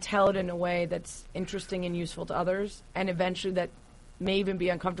and tell it in a way that's interesting and useful to others, and eventually that may even be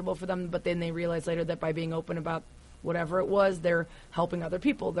uncomfortable for them, but then they realize later that by being open about whatever it was, they're helping other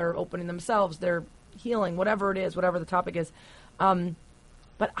people, they're opening themselves, they're healing, whatever it is, whatever the topic is.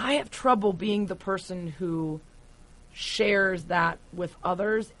 But I have trouble being the person who shares that with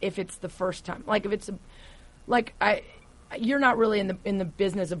others if it's the first time. Like if it's you're not really in the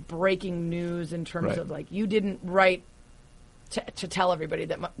business of breaking news in terms right. of like you didn't write to tell everybody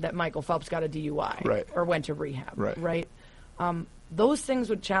that Michael Phelps got a DUI right. or went to rehab, right? Those things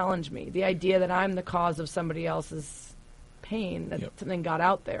would challenge me. The idea that I'm the cause of somebody else's pain, that yep. something got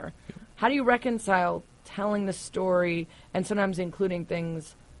out there. Yep. How do you reconcile telling the story and sometimes including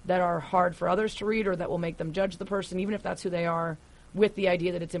things that are hard for others to read or that will make them judge the person, even if that's who they are, with the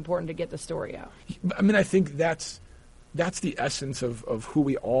idea that it's important to get the story out? I mean, I think that's the essence of who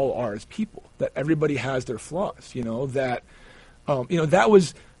we all are as people, that everybody has their flaws, that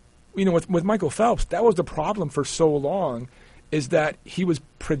was, with Michael Phelps, that was the problem for so long, is that he was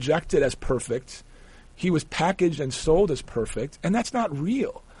projected as perfect, he was packaged and sold as perfect, and that's not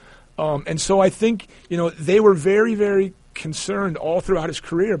real. And so I think, they were very, very concerned all throughout his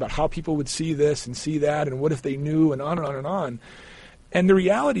career about how people would see this and see that, and what if they knew, and on and on and on. And the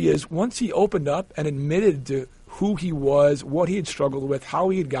reality is, once he opened up and admitted to who he was, what he had struggled with, how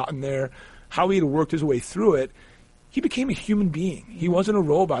he had gotten there, how he had worked his way through it, he became a human being. He wasn't a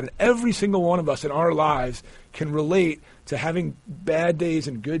robot. And every single one of us in our lives can relate to having bad days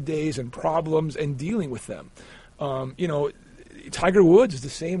and good days and problems and dealing with them. Tiger Woods is the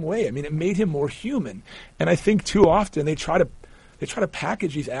same way. I mean, it made him more human. And I think too often they try to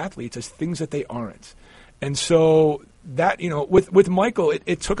package these athletes as things that they aren't. And so that, with Michael,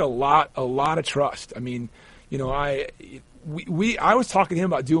 it took a lot of trust. I mean, I was talking to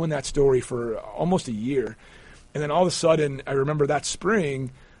him about doing that story for almost a year. And then all of a sudden, I remember that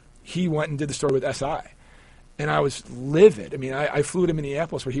spring, he went and did the story with SI. And I was livid. I mean, I flew to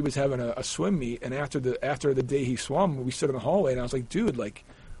Minneapolis where he was having a swim meet. And after the day he swum, we stood in the hallway. And I was like, dude, like,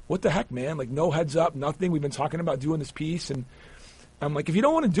 what the heck, man? Like, no heads up, nothing. We've been talking about doing this piece. And I'm like, if you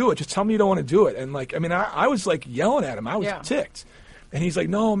don't want to do it, just tell me you don't want to do it. And, like, I mean, I was, like, yelling at him. I was ticked. And he's like,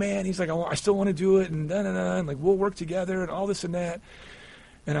 no, man. He's like, I still want to do it. And da-da-da. And, like, we'll work together and all this and that.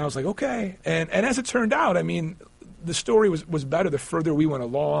 And I was like, okay. And as it turned out, I mean, the story was better the further we went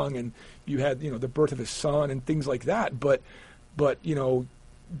along, and you had, the birth of his son and things like that. But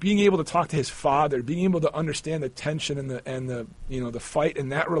being able to talk to his father, being able to understand the tension and the fight in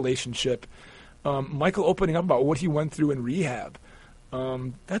that relationship, Michael opening up about what he went through in rehab,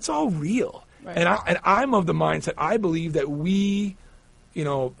 that's all real. Right. And I'm of the mindset, I believe that we,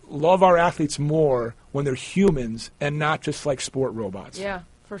 love our athletes more when they're humans and not just like sport robots. Yeah,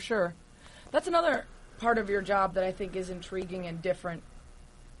 for sure. That's another part of your job that I think is intriguing and different.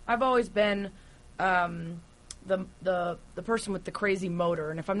 I've always been the person with the crazy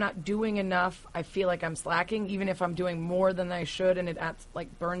motor, and if I'm not doing enough, I feel like I'm slacking, even if I'm doing more than I should, and it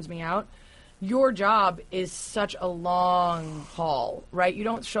burns me out. Your job is such a long haul, right? You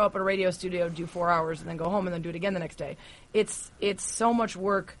don't show up at a radio studio, do 4 hours, and then go home and then do it again the next day. It's so much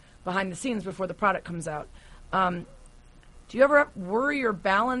work behind the scenes before the product comes out. Do you ever worry or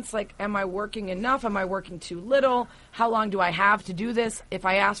balance, like, am I working enough? Am I working too little? How long do I have to do this? If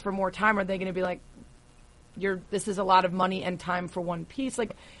I ask for more time, are they going to be like, this is a lot of money and time for one piece?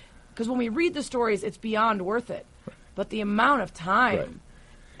 Like, because when we read the stories, it's beyond worth it. Right. But the amount of time, right.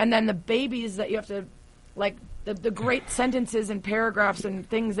 And then the babies that you have to, like, the great sentences and paragraphs and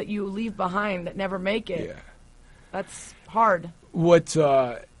things that you leave behind that never make it. That's hard. What's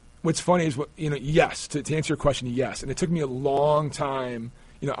funny is, yes, to answer your question, yes. And it took me a long time,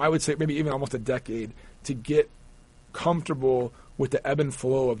 I would say maybe even almost a decade to get comfortable with the ebb and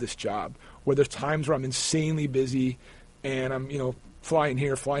flow of this job, where there's times where I'm insanely busy and I'm, flying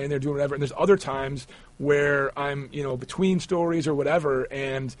here, flying there, doing whatever. And there's other times where I'm, between stories or whatever,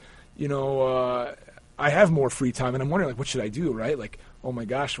 and, I have more free time, and I'm wondering, like, what should I do, right? Like, oh my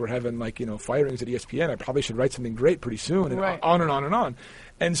gosh, we're having, like, firings at ESPN. I probably should write something great pretty soon, and right. on and on and on.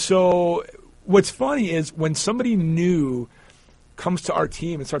 And so what's funny is when somebody new comes to our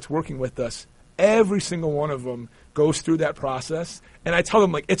team and starts working with us, every single one of them goes through that process. And I tell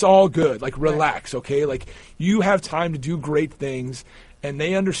them, like, it's all good. Like, relax, okay? Like, you have time to do great things. And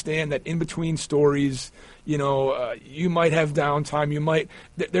they understand that in between stories, you might have downtime. You might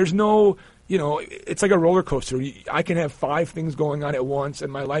 – there's no – it's like a roller coaster. I can have 5 things going on at once,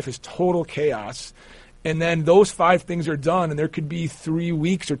 and my life is total chaos. And then those 5 things are done, and there could be 3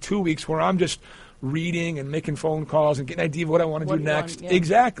 weeks or 2 weeks where I'm just reading and making phone calls and getting an idea of what I want to do next. Yeah.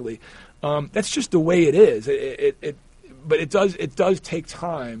 Exactly. That's just the way it is. But it does take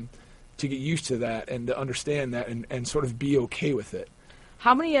time to get used to that and to understand that and sort of be okay with it.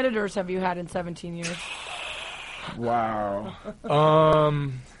 How many editors have you had in 17 years? Wow. I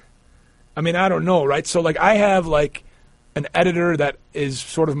don't know, right? So, like, I have, like, an editor that is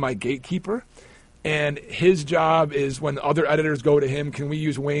sort of my gatekeeper, and his job is when other editors go to him, can we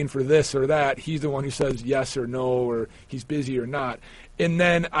use Wayne for this or that? He's the one who says yes or no, or he's busy or not. And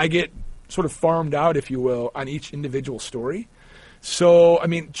then I get sort of farmed out, if you will, on each individual story. So,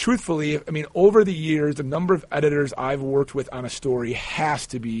 truthfully, over the years, the number of editors I've worked with on a story has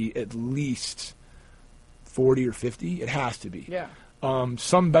to be at least 40 or 50. It has to be. Yeah.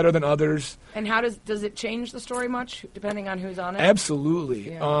 Some better than others. And how does it change the story much, depending on who's on it?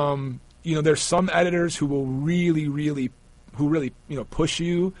 Absolutely. Yeah. There's some editors who will really push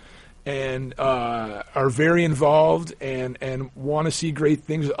you and are very involved and want to see great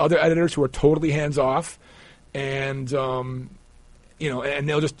things. Other editors who are totally hands off, and and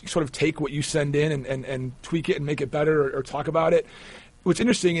they'll just sort of take what you send in and tweak it and make it better or talk about it. What's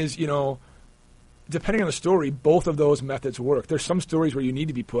interesting is, depending on the story, both of those methods work. There's some stories where you need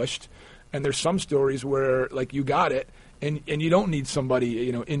to be pushed, and there's some stories where, like, you got it, and you don't need somebody,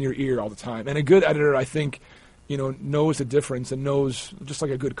 in your ear all the time. And a good editor, I think, knows the difference and knows, just like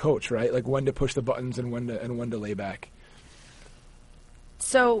a good coach, right? Like, when to push the buttons and when to lay back.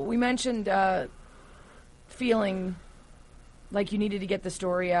 So we mentioned feeling like you needed to get the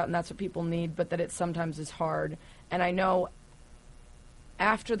story out, and that's what people need, but that it sometimes is hard. And I know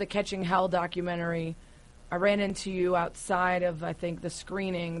after the Catching Hell documentary, I ran into you outside of, I think, the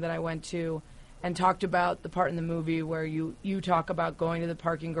screening that I went to and talked about the part in the movie where you talk about going to the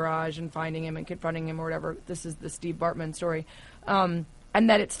parking garage and finding him and confronting him or whatever. This is the Steve Bartman story. And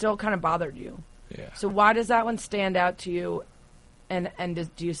that it still kind of bothered you. Yeah. So why does that one stand out to you? And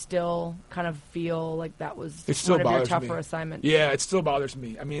do you still kind of feel like that was one of your tougher assignments? Yeah, it still bothers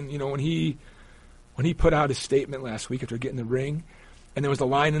me. When he put out his statement last week after getting the ring, and there was a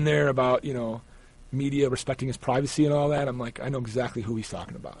line in there about, media respecting his privacy and all that. I'm like, I know exactly who he's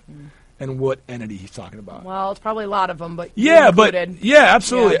talking about and what entity he's talking about. Well, it's probably a lot of them, but yeah,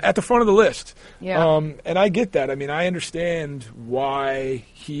 absolutely. Yeah. At the front of the list. Yeah. And I get that. I understand why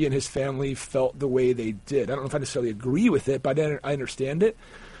he and his family felt the way they did. I don't know if I necessarily agree with it, but I understand it.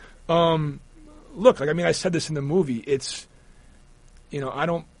 Look, I said this in the movie. It's, I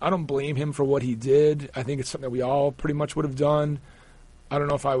don't blame him for what he did. I think it's something that we all pretty much would have done. I don't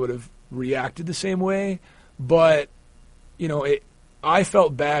know if I would have reacted the same way, but, I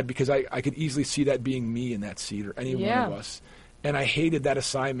felt bad because I could easily see that being me in that seat or any one of us. And I hated that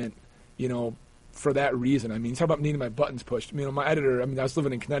assignment, for that reason. Talk about needing my buttons pushed. My editor, I was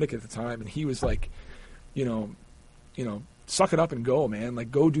living in Connecticut at the time, and he was like, suck it up and go, man.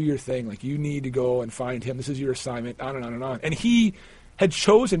 Like, go do your thing. Like, you need to go and find him. This is your assignment, on and on and on. And he had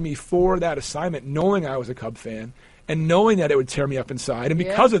chosen me for that assignment knowing I was a Cub fan and knowing that it would tear me up inside. And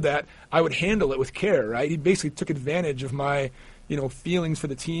because of that, I would handle it with care, right? He basically took advantage of my, feelings for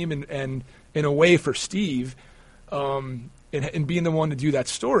the team and in a way for Steve and being the one to do that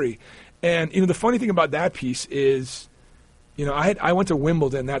story. And, the funny thing about that piece is, I went to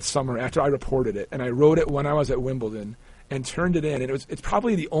Wimbledon that summer after I reported it, and I wrote it when I was at Wimbledon and turned it in. And it's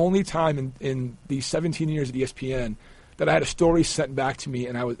probably the only time in the 17 years at ESPN that I had a story sent back to me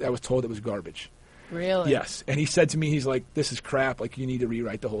and I was told it was garbage. Really? Yes. And he said to me, he's like, this is crap. Like, you need to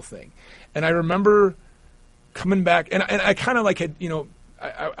rewrite the whole thing. And I remember coming back, and I kind of like had,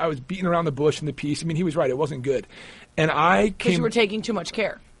 I was beating around the bush in the piece. He was right. It wasn't good. And I came... Because you were taking too much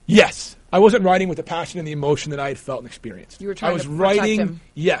care. Yes. I wasn't writing with the passion and the emotion that I had felt and experienced. You were trying I was to protect writing, him.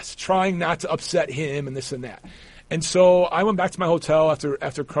 yes, trying not to upset him and this and that. And so I went back to my hotel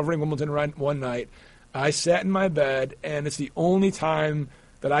after covering Wimbledon one night. I sat in my bed, and it's the only time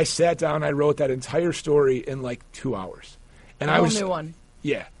that I sat down. I wrote that entire story in like 2 hours. And A I whole was new one.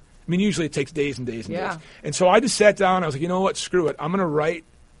 Yeah. I mean, usually it takes days and days and Yeah. days. And so I just sat down. I was like, you know what? Screw it. I'm going to write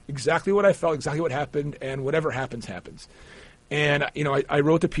exactly what I felt, exactly what happened, and whatever happens, happens. And, I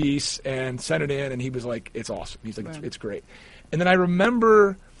wrote the piece and sent it in, and he was like, it's awesome. He's like, Right. it's great. And then I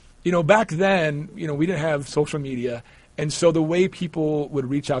remember, back then, we didn't have social media. And so the way people would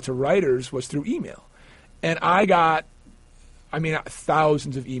reach out to writers was through email. And I got,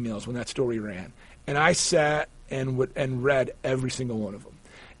 thousands of emails when that story ran. And I sat and read every single one of them.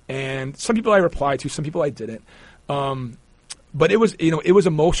 And some people I replied to, some people I didn't. But it was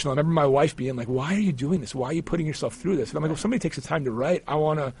emotional. I remember my wife being like, "Why are you doing this? Why are you putting yourself through this?" And I'm like, "Well, somebody takes the time to write. I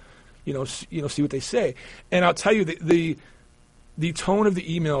want to, see what they say." And I'll tell you, the tone of the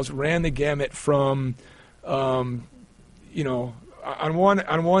emails ran the gamut from, on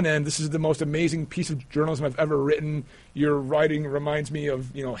one end, this is the most amazing piece of journalism I've ever written. Your writing reminds me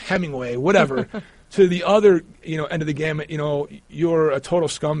of, Hemingway, whatever. To the other, end of the gamut, you're a total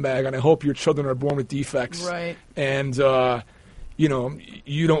scumbag, and I hope your children are born with defects. Right. And,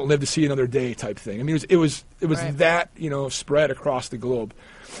 you don't live to see another day type thing. I mean, it was Right. that, spread across the globe.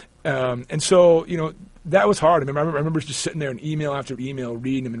 And so, that was hard. I remember just sitting there and email after email,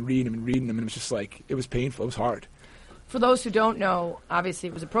 reading them, and it was just like, it was painful. It was hard. For those who don't know, obviously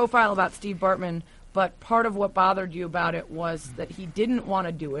it was a profile about Steve Bartman, but part of what bothered you about it was that he didn't want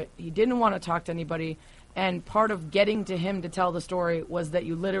to do it. He didn't want to talk to anybody. And part of getting to him to tell the story was that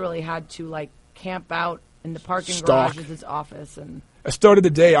you literally had to, camp out in the parking Stalk. garage of his office. And I started the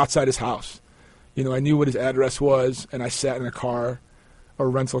day outside his house. I knew what his address was, and I sat in a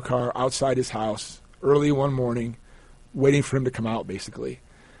rental car outside his house early one morning, waiting for him to come out, basically.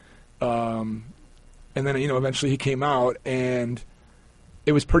 And then, eventually he came out, and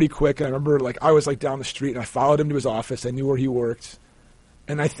it was pretty quick. And I remember, I was, down the street, and I followed him to his office. I knew where he worked.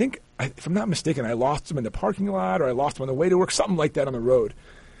 And I think, if I'm not mistaken, I lost him in the parking lot, or I lost him on the way to work, something like that on the road.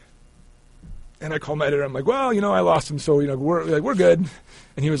 And I called my editor. I'm like, well, I lost him, so, we're good.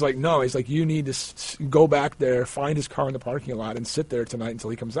 And he was like, no. He's like, you need to go back there, find his car in the parking lot, and sit there tonight until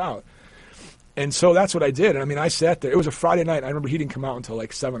he comes out. And so that's what I did. And I sat there. It was a Friday night. And I remember he didn't come out until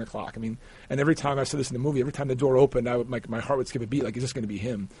 7 o'clock. And every time I said this in the movie, every time the door opened, my heart would skip a beat. Is this going to be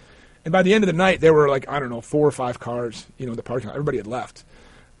him? And by the end of the night, there were 4 or 5 cars, in the parking lot. Everybody had left.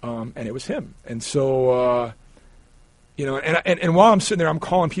 And it was him. And so, and while I'm sitting there, I'm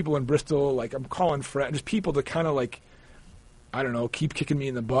calling people in Bristol, I'm calling friends, just people to kind of keep kicking me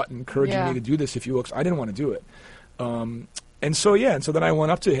in the butt and encouraging me to do this, if you will, 'cause I didn't want to do it. And so then I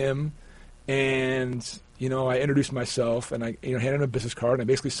went up to him. And, I introduced myself, and I handed him a business card, and I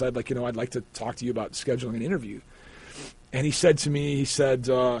basically said, I'd like to talk to you about scheduling an interview. And he said to me, it's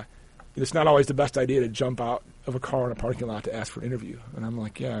not always the best idea to jump out of a car in a parking lot to ask for an interview. And I'm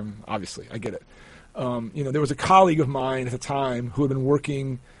like, yeah, obviously, I get it. There was a colleague of mine at the time who had been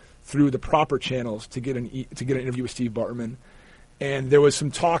working through the proper channels to get an interview with Steve Bartman. And there was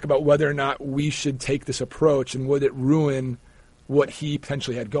some talk about whether or not we should take this approach, and would it ruin what he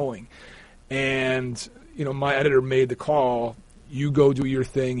potentially had going. And, my editor made the call, you go do your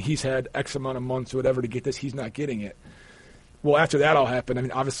thing. He's had X amount of months or whatever to get this. He's not getting it. Well, after that all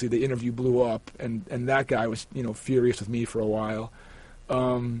happened, obviously the interview blew up, and that guy was, furious with me for a while.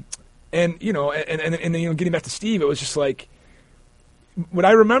 And getting back to Steve, it was just what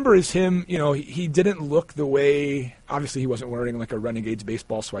I remember is him, he didn't look the way, obviously he wasn't wearing a Renegades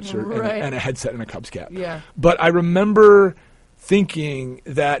baseball sweatshirt Right. and a headset and a Cubs cap. Yeah. But I remember thinking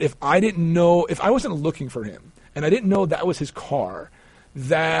that if I wasn't looking for him, and I didn't know that was his car,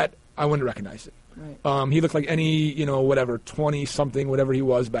 that I wouldn't recognize it. Right. He looked like any, 20-something, whatever he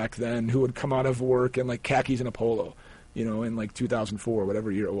was back then, who would come out of work in khakis and a polo, in 2004,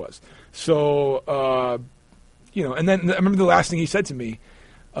 whatever year it was. So, and then I remember the last thing he said to me.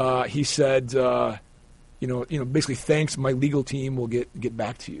 He said, basically, thanks, my legal team will get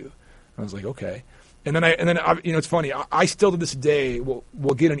back to you. I was like, okay. And then it's funny. I still to this day will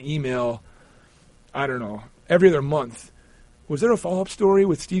get an email. I don't know, every other month. Was there a follow-up story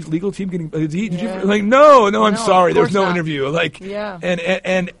with Steve's legal team getting? Did you no, I'm sorry. There was no interview.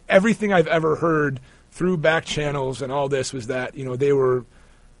 And everything I've ever heard through back channels and all this was that they were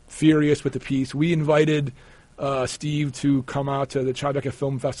furious with the piece. We invited Steve to come out to the Tribeca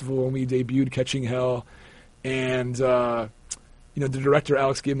Film Festival when we debuted Catching Hell, and the director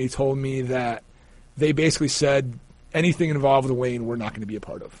Alex Gibney told me that they basically said anything involved with Wayne we're not going to be a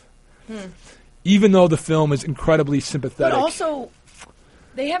part of. Even though the film is incredibly sympathetic. But also,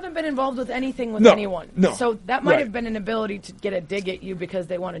 they haven't been involved with anything with No, anyone. no. So that might Right. have been an ability to get a dig at you because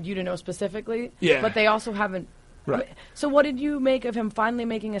they wanted you to know specifically. Yeah. But they also haven't. Right. So what did you make of him finally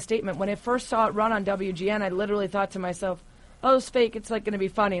making a statement? When I first saw it run on WGN, I literally thought to myself, oh, it's fake. It's like going to be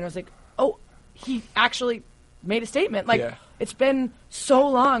funny. And I was like, oh, he actually made a statement. Like, Yeah. it's been so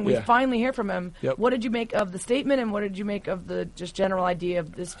long. We Yeah. finally hear from him. Yep. What did you make of the statement, and what did you make of the just general idea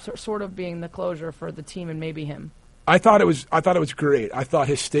of this sort of being the closure for the team and maybe him? I thought it was great. I thought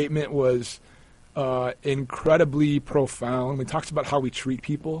his statement was incredibly profound. He talks about how we treat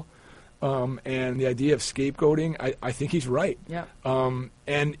people and the idea of scapegoating. I think he's right. Yeah.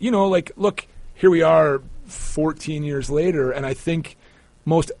 And look, here we are 14 years later, and I think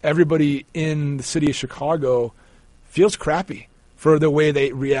most everybody in the city of Chicago feels crappy for the way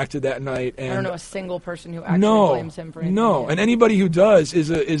they reacted that night. And I don't know a single person who actually blames him for anything. No, and anybody who does is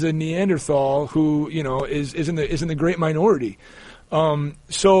a Neanderthal who is in the great minority.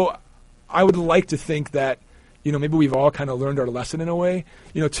 So I would like to think that maybe we've all kind of learned our lesson in a way.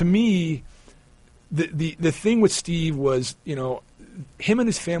 To me, the thing with Steve was him and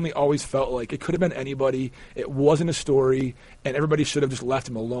his family always felt like it could have been anybody. It wasn't a story, and everybody should have just left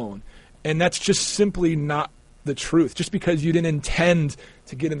him alone. And that's just simply not the truth. Just because you didn't intend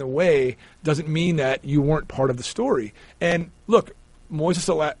to get in the way doesn't mean that you weren't part of the story. And look, Moises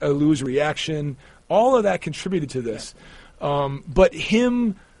Alou's reaction, all of that contributed to this. But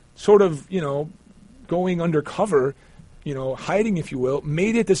him sort of, going undercover, hiding, if you will,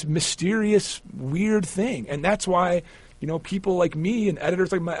 made it this mysterious, weird thing. And that's why people like me and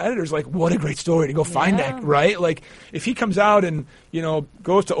editors like my editors, like, what a great story to go find that, right? Like, if he comes out and,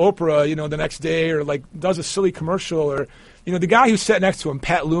 goes to Oprah, the next day, or like does a silly commercial, or, the guy who sat next to him,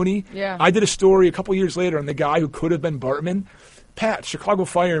 Pat Looney. Yeah. I did a story a couple years later on the guy who could have been Bartman. Pat, Chicago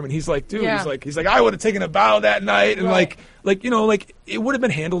fireman. He's like, dude, Yeah. he's like, I would have taken a bow that night, and Right. like it would have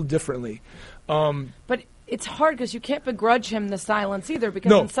been handled differently. But it's hard because you can't begrudge him the silence either, because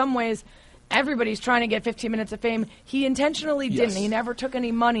No. in some ways, everybody's trying to get 15 minutes of fame. He intentionally didn't. Yes. He never took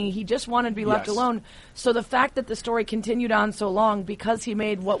any money. He just wanted to be left Yes. alone. So the fact that the story continued on so long because he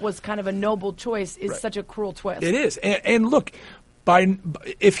made what was kind of a noble choice is Right. such a cruel twist. It is, and look,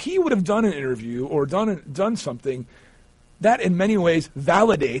 if he would have done an interview or done something, that in many ways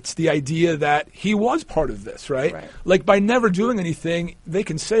validates the idea that he was part of this, right? Right. Like, by never doing anything, they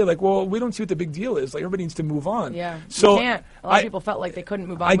can say, like, well, we don't see what the big deal is. Like, everybody needs to move on. Yeah. So you can't. A lot of people felt like they couldn't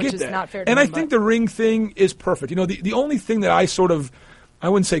move on, I which get is that. not fair to and him. I think the ring thing is perfect. The only thing that I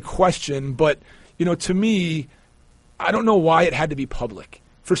wouldn't say question, but, to me, I don't know why it had to be public.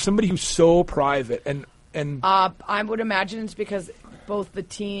 For somebody who's so private and I would imagine it's because both the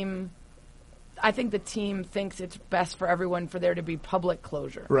team... I think the team thinks it's best for everyone for there to be public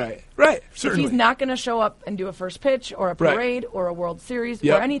closure. Right, If certainly. he's not going to show up and do a first pitch or a Right. parade or a World Series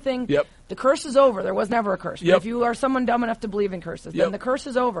Yep. or anything, Yep. the curse is over. There was never a curse. Yep. But if you are someone dumb enough to believe in curses, Yep. then the curse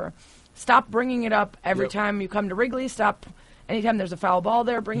is over. Stop bringing it up every Yep. time you come to Wrigley. Stop anytime there's a foul ball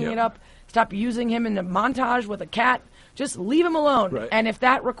there, bringing Yep. it up. Stop using him in a montage with a cat. Just leave him alone. Right. And if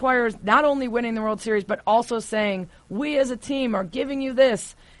that requires not only winning the World Series, but also saying, we as a team are giving you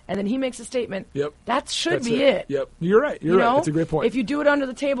this, and then he makes a statement, Yep. that should That's be it. Yep, you're right. You're right. That's a great point. If you do it under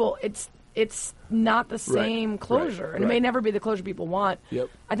the table, it's not the same closure, right, and it may right. never be the closure people want. Yep.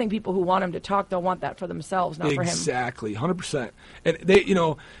 I think people who want him to talk, they'll want that for themselves, not for him. Exactly, 100%. And they,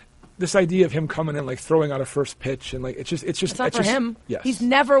 this idea of him coming in, like, throwing out a first pitch, and like it's just It's not for him. Yes, He's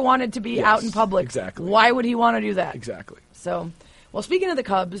never wanted to be Yes, out in public. exactly. Why would he want to do that? exactly. So, well, speaking of the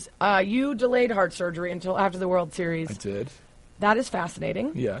Cubs, you delayed heart surgery until after the World Series. I did. That is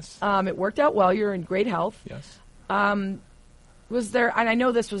fascinating. Yes. It worked out well. You're in great health. Yes. Was there, and I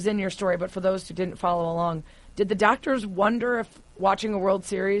know this was in your story, but for those who didn't follow along, did the doctors wonder if watching a World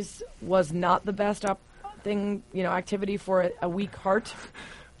Series was not the best activity for a weak heart?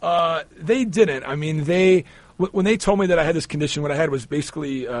 They didn't. I mean, when they told me that I had this condition, what I had was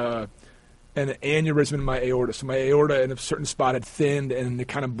basically an aneurysm in my aorta. So my aorta in a certain spot had thinned, and it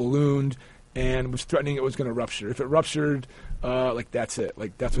kind of ballooned and was threatening it was going to rupture. If it ruptured, that's it.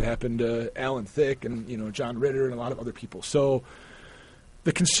 Like, that's what happened to Alan Thicke and, John Ritter and a lot of other people. So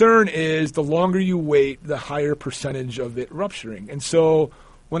the concern is the longer you wait, the higher percentage of it rupturing. And so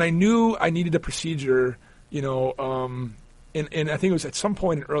when I knew I needed a procedure, and I think it was at some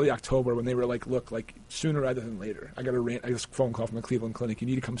point in early October when they were like, look, like, sooner rather than later. I got a phone call from the Cleveland Clinic. You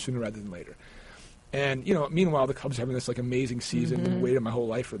need to come sooner rather than later. And, meanwhile, the Cubs are having this, like, amazing season and waited my whole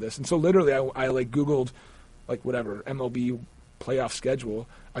life for this. And so literally I like, Googled, like, whatever, MLB playoff schedule.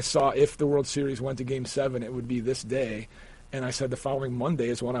 I saw if the World Series went to Game 7, it would be this day. And I said the following Monday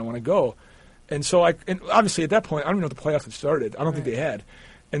is when I want to go. And so and obviously at that point, I don't even know if the playoffs had started. I don't think they had.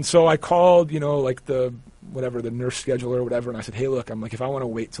 And so I called, like the nurse scheduler or whatever, and I said, hey, look, I'm like, if I want to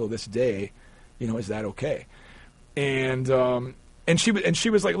wait till this day, is that okay? And she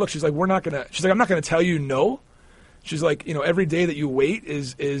was like, look, she's like, I'm not gonna tell you no. She's like, every day that you wait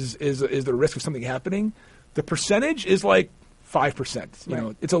is the risk of something happening. The percentage is like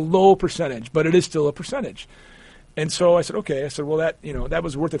 5%. It's a low percentage, but it is still a percentage. And so I said, okay. I said, well, that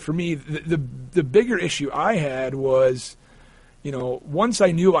was worth it for me. The bigger issue I had was, once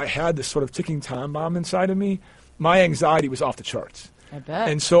I knew I had this sort of ticking time bomb inside of me, my anxiety was off the charts. I bet.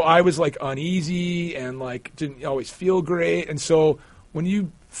 And so I was like uneasy and like didn't always feel great. And so when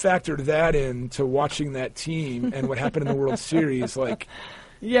you factored that into watching that team and what happened in the World Series, like,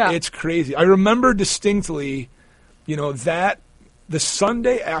 it's crazy. I remember distinctly, that the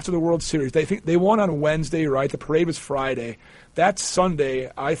Sunday after the World Series, they won on Wednesday, right? The parade was Friday. That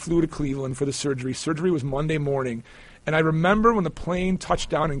Sunday, I flew to Cleveland for the surgery. Surgery was Monday morning. And I remember when the plane touched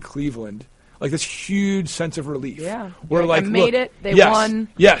down in Cleveland, like this huge sense of relief. Yeah. Where I made it. They won.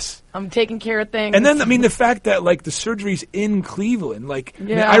 Yes. I'm taking care of things. And then, the fact that, like, the surgery's in Cleveland. Like,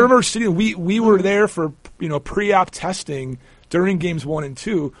 I remember sitting, we were there for, pre-op testing during games 1 and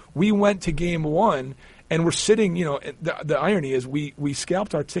 2. We went to game 1. And we're sitting, the irony is we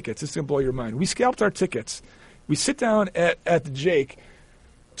scalped our tickets. This is going to blow your mind. We scalped our tickets. We sit down at the Jake.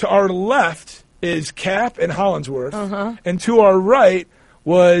 To our left is Cap and Hollingsworth. And to our right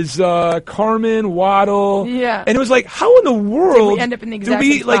was Carmen, Waddle. Yeah. And it was like, how in the world did we end up in the exact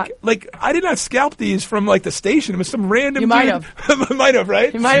same spot? Like, I did not scalp these from, like, the station. It was some random You might dude. have. Might have,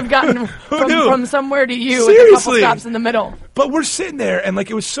 right? You might have gotten from somewhere to you Seriously. with a couple stops in the middle. But we're sitting there, and, like,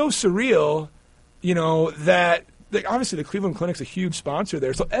 it was so surreal, that obviously the Cleveland Clinic's a huge sponsor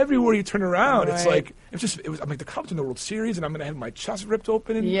there. So everywhere you turn around, it's like I'm like the Cubs in the World Series, and I'm going to have my chest ripped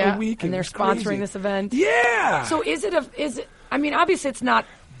open in a week, and they're sponsoring this event. Yeah. So is it? I mean, obviously it's not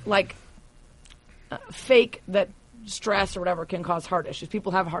like fake that stress or whatever can cause heart issues.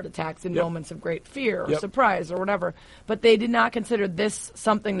 People have heart attacks in moments of great fear or surprise or whatever. But they did not consider this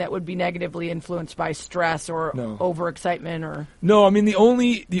something that would be negatively influenced by stress or overexcitement or. No, I mean the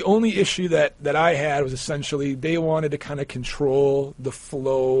only issue that I had was essentially they wanted to kind of control the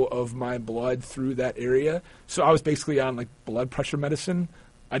flow of my blood through that area. So I was basically on like blood pressure medicine.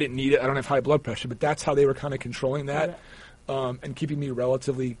 I didn't need it. I don't have high blood pressure, but that's how they were kind of controlling that and keeping me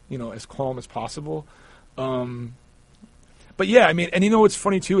relatively, as calm as possible. But yeah, I mean, and what's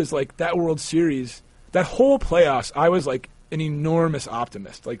funny too is like that World Series, that whole playoffs, I was like an enormous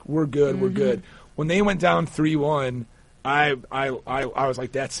optimist. Like we're good, we're good. When they went down 3-1, I was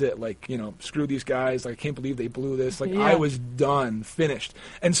like, that's it. Like screw these guys. Like I can't believe they blew this. Like I was done, finished.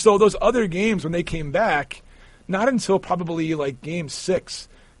 And so those other games when they came back, not until probably like Game 6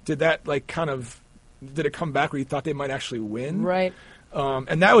 did it come back where you thought they might actually win. Right.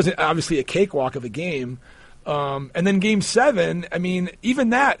 And that was obviously a cakewalk of a game. And then Game 7, I mean, even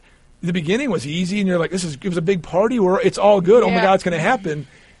that, the beginning was easy, and you're like, it was a big party where it's all good. Oh my God, it's going to happen.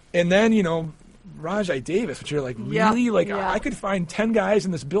 And then, Rajai Davis, which you're like, really? I could find 10 guys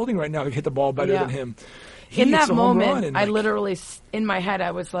in this building right now that could hit the ball better than him. In that moment, I literally, in my head,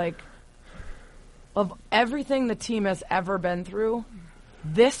 I was like, of everything the team has ever been through,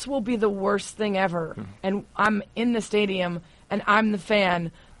 this will be the worst thing ever. And I'm in the stadium, and I'm the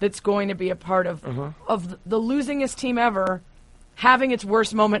fan that's going to be a part of the losingest team ever, having its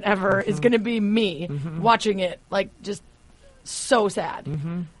worst moment ever is going to be me watching it, like just so sad.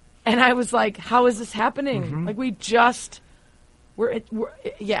 And I was like, how is this happening? Like we just, it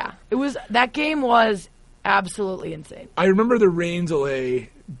was, that game was absolutely insane. I remember the rain delay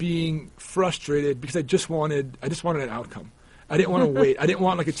being frustrated because I just wanted an outcome. I didn't want to wait. I didn't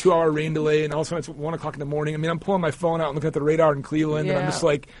want like a 2-hour rain delay, and all of a sudden it's 1 o'clock in the morning. I mean, I'm pulling my phone out and looking at the radar in Cleveland, and I'm just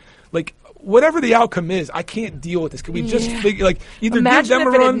like whatever the outcome is, I can't deal with this. Can we just figure either imagine give them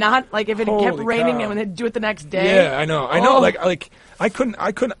if a it run? had not if it kept raining cow. and they'd do it the next day. Yeah, I know. Like I couldn't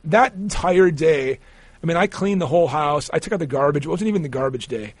that entire day. I mean, I cleaned the whole house. I took out the garbage. It wasn't even the garbage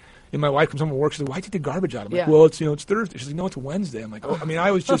day. And my wife comes home from work. She's like, "Why take the garbage out?" I'm like, "Well, it's Thursday." She's like, "No, it's Wednesday." I'm like, "Oh." I mean,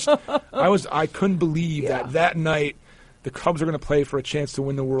 I couldn't believe that night the Cubs are going to play for a chance to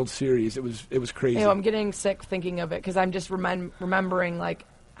win the World Series. It was crazy. I'm getting sick thinking of it because I'm just remembering like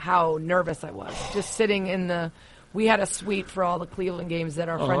how nervous I was. Just sitting in we had a suite for all the Cleveland games that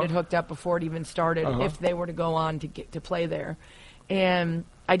our friend had hooked up before it even started if they were to go on to get to play there. And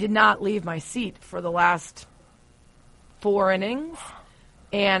I did not leave my seat for the last 4 innings.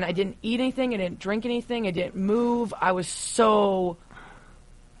 and I didn't eat anything, I didn't drink anything, I didn't move. I was so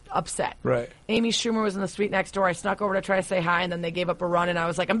upset. Right. Amy Schumer was in the suite next door. I snuck over to try to say hi, and then they gave up a run, and I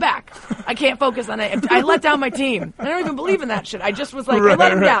was like, I'm back. I can't focus on it. I let down my team. I don't even believe in that shit. I just was like, I let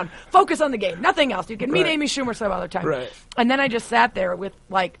them down. Focus on the game. Nothing else. You can meet Amy Schumer some other time. Right. And then I just sat there with,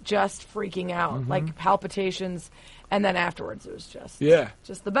 like, just freaking out, like palpitations. And then afterwards, it was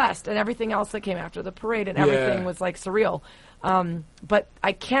just the best. And everything else that came after the parade and everything was, like, surreal. But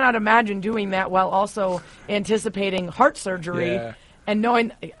I cannot imagine doing that while also anticipating heart surgery. Yeah. And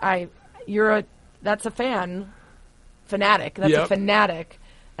knowing that's a fanatic. That's a fanatic.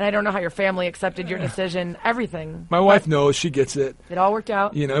 And I don't know how your family accepted your decision. Everything. My wife knows. She gets it. It all worked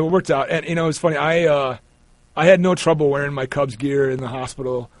out. You know, it worked out. And, you know, it's funny. I had no trouble wearing my Cubs gear in the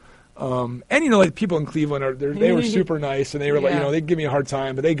hospital. And, you know, like people in Cleveland, they were super nice. And they were like, you know, they give me a hard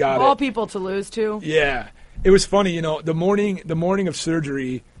time, but they got it. All people to lose to. Yeah. It was funny, you know, the morning of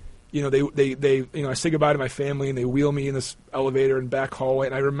surgery, you know, they you know, I say goodbye to my family, and they wheel me in this elevator and back hallway.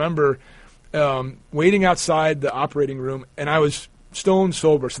 And I remember waiting outside the operating room, and I was stone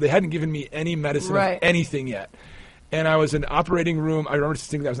sober, so they hadn't given me any medicine of anything yet. And I was in operating room. I remember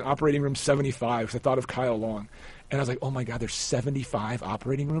thinking I was in operating room 75 because I thought of Kyle Long, and I was like, oh my God, there's 75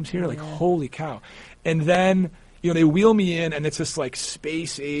 operating rooms here, like holy cow. And then, you know, they wheel me in, and it's this like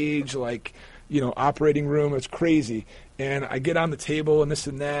space age, like, you know, operating room. It's crazy. And I get on the table and this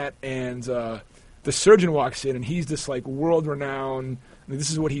and that, and the surgeon walks in, and he's this like world-renowned. I mean, this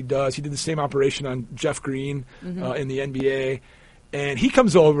is what he does. He did the same operation on Jeff Green in the NBA, and he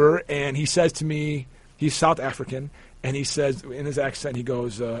comes over and he says to me, he's South African, and he says in his accent, he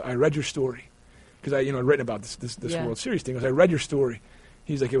goes, "I read your story," because I'd written about this World Series thing. He goes, "I read your story."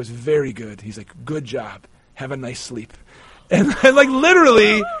 He's like, "It was very good." He's like, "Good job. Have a nice sleep." And like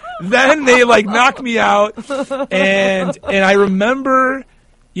literally, then they like knocked me out, and I remember,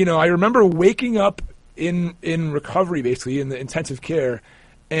 waking up in recovery, basically in the intensive care,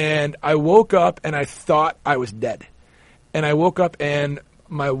 and I woke up and I thought I was dead, and I woke up and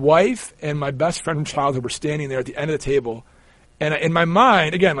my wife and my best friend from childhood were standing there at the end of the table, and in my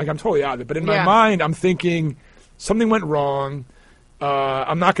mind, again, like I'm totally out of it, but in my mind, I'm thinking something went wrong,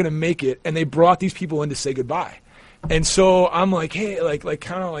 I'm not going to make it, and they brought these people in to say goodbye. And so I'm like, hey, like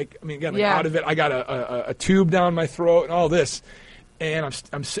kind of like, I mean, again, like out of it. I got a tube down my throat and all this, and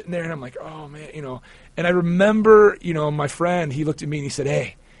I'm sitting there and I'm like, oh man, you know. And I remember, you know, my friend, he looked at me and he said,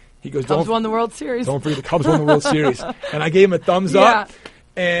 hey, he goes, Cubs won the World Series. Don't forget the Cubs won the World Series. And I gave him a thumbs up.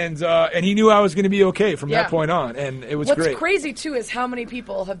 And he knew I was going to be okay from that point on, and it was great. What's crazy, too, is how many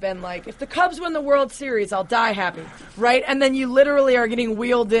people have been like, if the Cubs win the World Series, I'll die happy, right? And then you literally are getting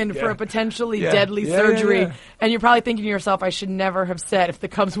wheeled in for a potentially deadly surgery, and you're probably thinking to yourself, I should never have said, if the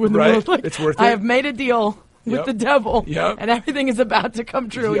Cubs win the World Series, it's worth it. I have made a deal with the devil, and everything is about to come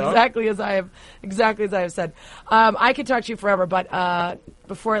true exactly as I have said. I could talk to you forever, but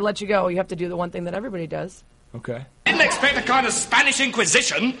before I let you go, you have to do the one thing that everybody does. Okay. Didn't expect a kind of Spanish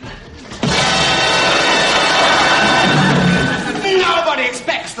Inquisition. Nobody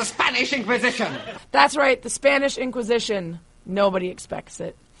expects the Spanish Inquisition. That's right, the Spanish Inquisition. Nobody expects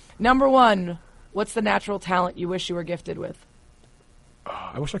it. Number one, what's the natural talent you wish you were gifted with?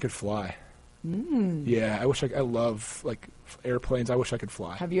 I wish I could fly. Yeah, I love like airplanes. I wish I could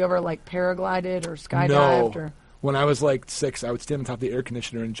fly. Have you ever like paraglided or skydived? No. When I was like 6, I would stand on top of the air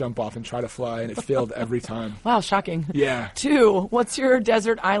conditioner and jump off and try to fly, and it failed every time. Wow, shocking. Yeah. 2, what's your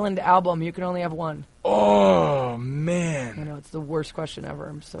desert island album? You can only have one. Oh, man. I know, it's the worst question ever.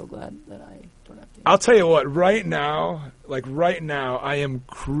 I'm so glad that I don't have to. I'll tell you what, right now, I am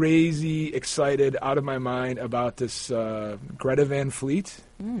crazy excited out of my mind about this Greta Van Fleet.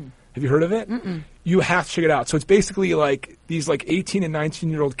 Have you heard of it? Mm-mm. You have to check it out. So it's basically like these like 18 and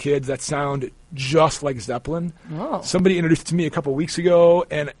 19-year-old kids that sound just like Zeppelin. Oh. Somebody introduced it to me a couple weeks ago,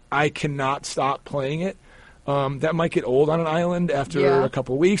 and I cannot stop playing it. That might get old on an island after a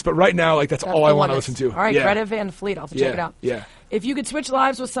couple weeks, but right now, like that's all I want to listen to. All right, Greta Van Fleet. I'll have to check it out. Yeah. If you could switch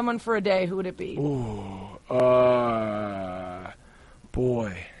lives with someone for a day, who would it be? Ooh,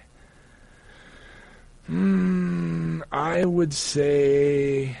 boy. I would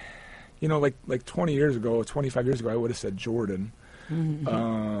say, you know, like 20 years ago, 25 years ago, I would have said Jordan.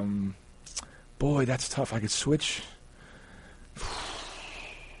 Boy, that's tough. I could switch.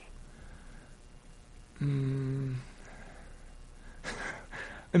 In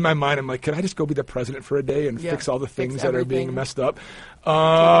my mind, I'm like, can I just go be the president for a day and fix all the things that are being messed up? In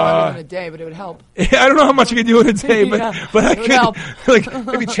a day, but it would help. I don't know how much I could do in a day, but I could help. like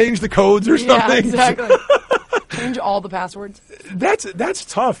maybe change the codes or something. Yeah, exactly. Change all the passwords. That's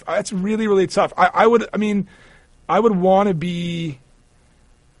tough. That's really, really tough. I would want to be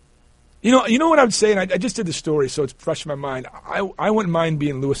You know what I would say, and I just did the story, so it's fresh in my mind. I wouldn't mind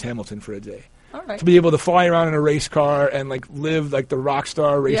being Lewis Hamilton for a day. All right. To be able to fly around in a race car and like live like the rock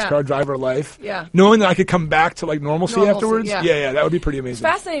star race car driver life. Yeah. Knowing that I could come back to like normalcy afterwards. Yeah. That would be pretty amazing.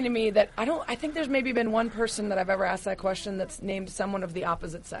 It's fascinating to me that I think there's maybe been one person that I've ever asked that question that's named someone of the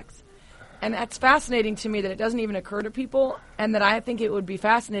opposite sex. And that's fascinating to me that it doesn't even occur to people, and that I think it would be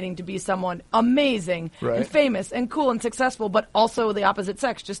fascinating to be someone amazing and famous and cool and successful, but also the opposite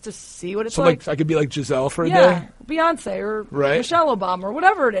sex, just to see what it's like. So I could be like Giselle for a day? Yeah, Beyonce or Michelle Obama or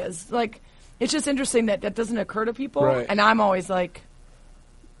whatever it is. Like, it's just interesting that that doesn't occur to people, and I'm always like,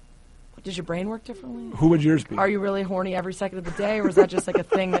 does your brain work differently? Who would yours be? Are you really horny every second of the day, or is that just like a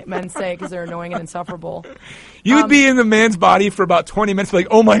thing that men say because they're annoying and insufferable? You would be in the man's body for about 20 minutes, like,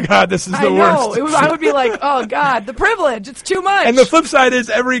 oh my God, this is the worst. I would be like, oh God, the privilege, it's too much. And the flip side is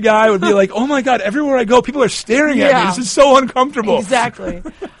every guy would be like, oh my God, everywhere I go, people are staring at me. This is so uncomfortable. Exactly.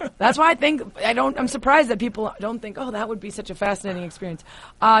 That's why I'm surprised that people don't think, oh, that would be such a fascinating experience.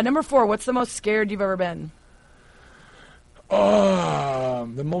 Number 4, what's the most scared you've ever been?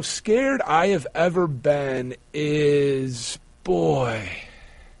 The most scared I have ever been is, boy,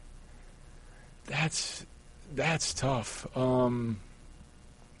 that's tough. I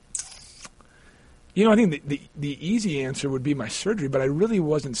think the easy answer would be my surgery, but I really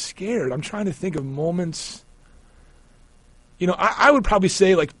wasn't scared. I'm trying to think of moments. I would probably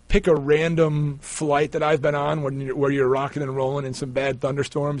say, like, pick a random flight that I've been on where you're rocking and rolling in some bad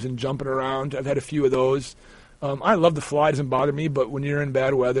thunderstorms and jumping around. I've had a few of those. I love to fly; it doesn't bother me. But when you're in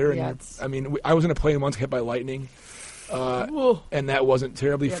bad weather, I was in a plane once hit by lightning, and that wasn't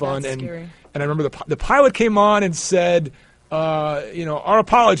terribly fun. That's and scary. And I remember the pilot came on and said, our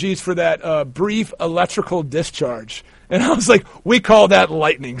apologies for that brief electrical discharge. And I was like, we call that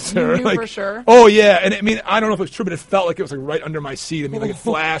lightning, sir. You knew for sure? Oh, yeah. And I don't know if it was true, but it felt like it was like right under my seat. Like it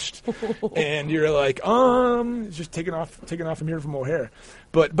flashed. And you're like, it's just taking off from here from O'Hare.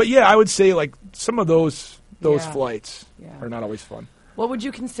 But yeah, I would say like some of those flights are not always fun. What would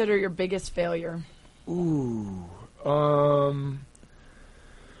you consider your biggest failure? Ooh.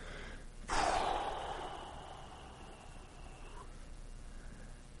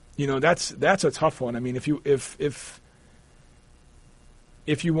 That's a tough one. I mean, if you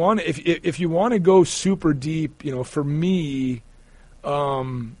want to go super deep, for me,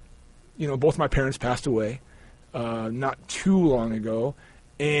 both my parents passed away not too long ago,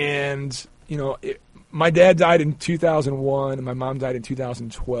 and my dad died in 2001 and my mom died in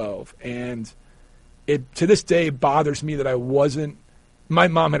 2012, and it to this day bothers me that I wasn't. My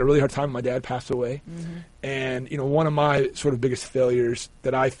mom had a really hard time when my dad passed away, and one of my sort of biggest failures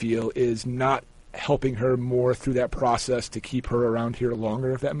that I feel is not helping her more through that process to keep her around here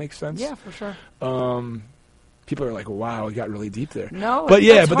longer, if that makes sense. Yeah, for sure. People are like, "Wow, it got really deep there." No, but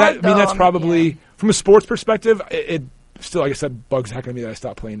yeah, that's but hard, that's probably from a sports perspective. It still, like I said, bugs the heck out of me that I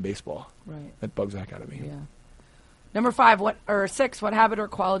stopped playing baseball. Right. That bugs the heck out of me. Yeah. Number 5, or 6, what habit or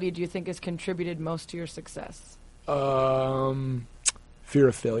quality do you think has contributed most to your success? Fear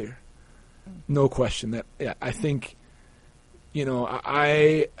of failure. No question. I think,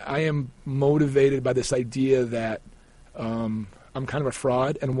 I am motivated by this idea that I'm kind of a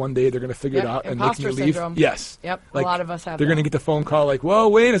fraud, and one day they're going to figure it out and make me leave. Syndrome. Yes. Yep. Like, a lot of us have. They're going to get the phone call like, "Well,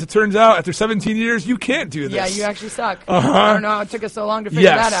 Wayne, as it turns out, after 17 years, you can't do this." Yeah, you actually suck. I don't know how it took us so long to figure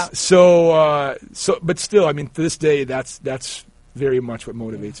that out. So, but still, I mean, to this day, that's very much what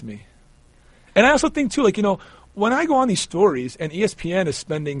motivates me. And I also think too, like, when I go on these stories and ESPN is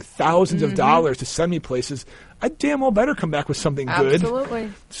spending thousands of dollars to send me places, I damn well better come back with something good. Absolutely.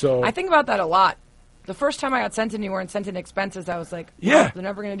 So I think about that a lot. The first time I got sent anywhere and sent in expenses, I was like, yeah, they're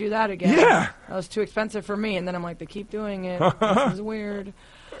never going to do that again. Yeah. That was too expensive for me. And then I'm like, they keep doing it. This is weird.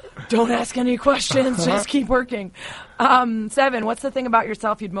 Don't ask any questions. Just keep working. 7, what's the thing about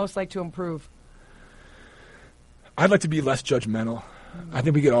yourself you'd most like to improve? I'd like to be less judgmental. I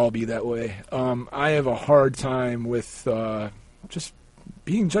think we could all be that way. I have a hard time with just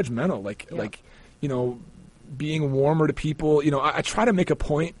being judgmental, like being warmer to people. I try to make a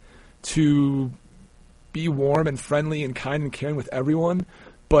point to be warm and friendly and kind and caring with everyone,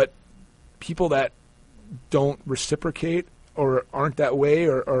 but people that don't reciprocate or aren't that way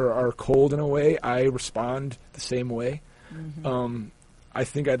or are cold in a way, I respond the same way. I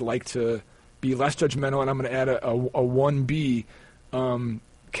think I'd like to be less judgmental, and I'm going to add a 1B.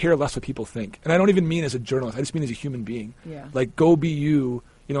 Care less what people think. And I don't even mean as a journalist. I just mean as a human being. Yeah. Like, go be you.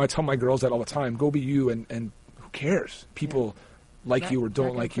 I tell my girls that all the time. Go be you, and who cares? People like you or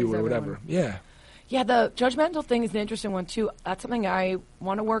don't like you or whatever. Everyone. Yeah. Yeah, the judgmental thing is an interesting one, too. That's something I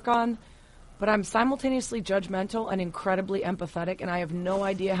want to work on. but I'm simultaneously judgmental and incredibly empathetic, and I have no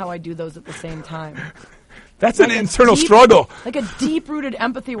idea how I do those at the same time. That's an internal struggle. Like a deep-rooted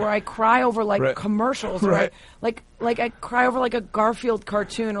empathy where I cry over commercials, Right. Like I cry over like a Garfield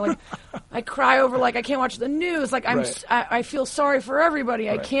cartoon, or like I cry over like I can't watch the news. Like I feel sorry for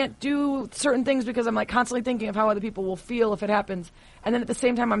everybody. I can't do certain things because I'm like constantly thinking of how other people will feel if it happens. And then at the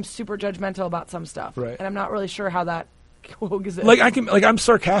same time, I'm super judgmental about some stuff, and I'm not really sure how that coexists. I'm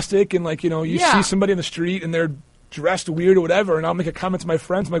sarcastic, and you see somebody in the street and they're dressed weird or whatever, and I'll make a comment to my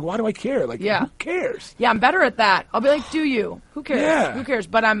friends. I'm like, why do I care? Who cares? Yeah, I'm better at that. I'll be like, do you? Who cares? Yeah. Who cares?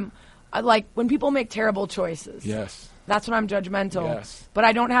 But I like when people make terrible choices. Yes. That's when I'm judgmental. Yes. But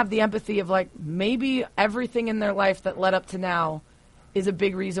I don't have the empathy of maybe everything in their life that led up to now is a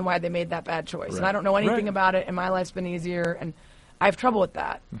big reason why they made that bad choice. Right. And I don't know anything about it, and my life's been easier, and I have trouble with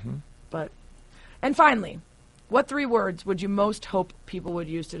that. Mm-hmm. And finally, what 3 words would you most hope people would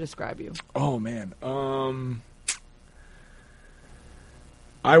use to describe you? Oh, man.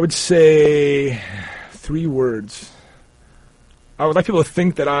 I would say 3 words. I would like people to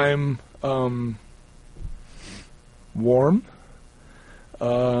think that I'm warm,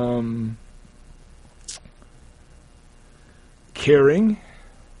 caring,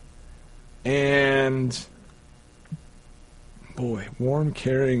 and warm,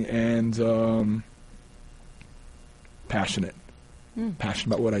 caring, and passionate. Passionate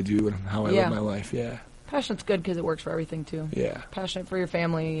about what I do and how I live my life. Yeah. Passionate's good because it works for everything, too. Yeah. Passionate for your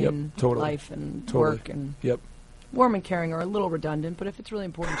family and life and work. And warm and caring are a little redundant, but if it's really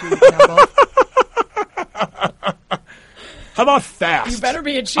important to you, you can have both. How about fast? You better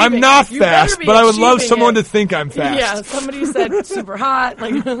be achieving. I'm not fast, but I would love someone to think I'm fast. Yeah, somebody said super hot.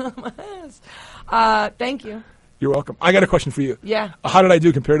 Thank you. You're welcome. I got a question for you. Yeah. How did I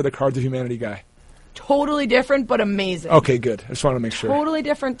do compared to the Cards of Humanity guy? Totally different, but amazing. Okay, good. I just want to make sure. Totally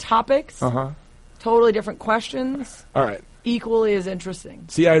different topics. Totally different questions. All right. Equally as interesting.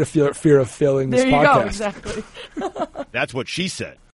 See, I had a fear of failing this podcast. There you go, exactly. That's what she said.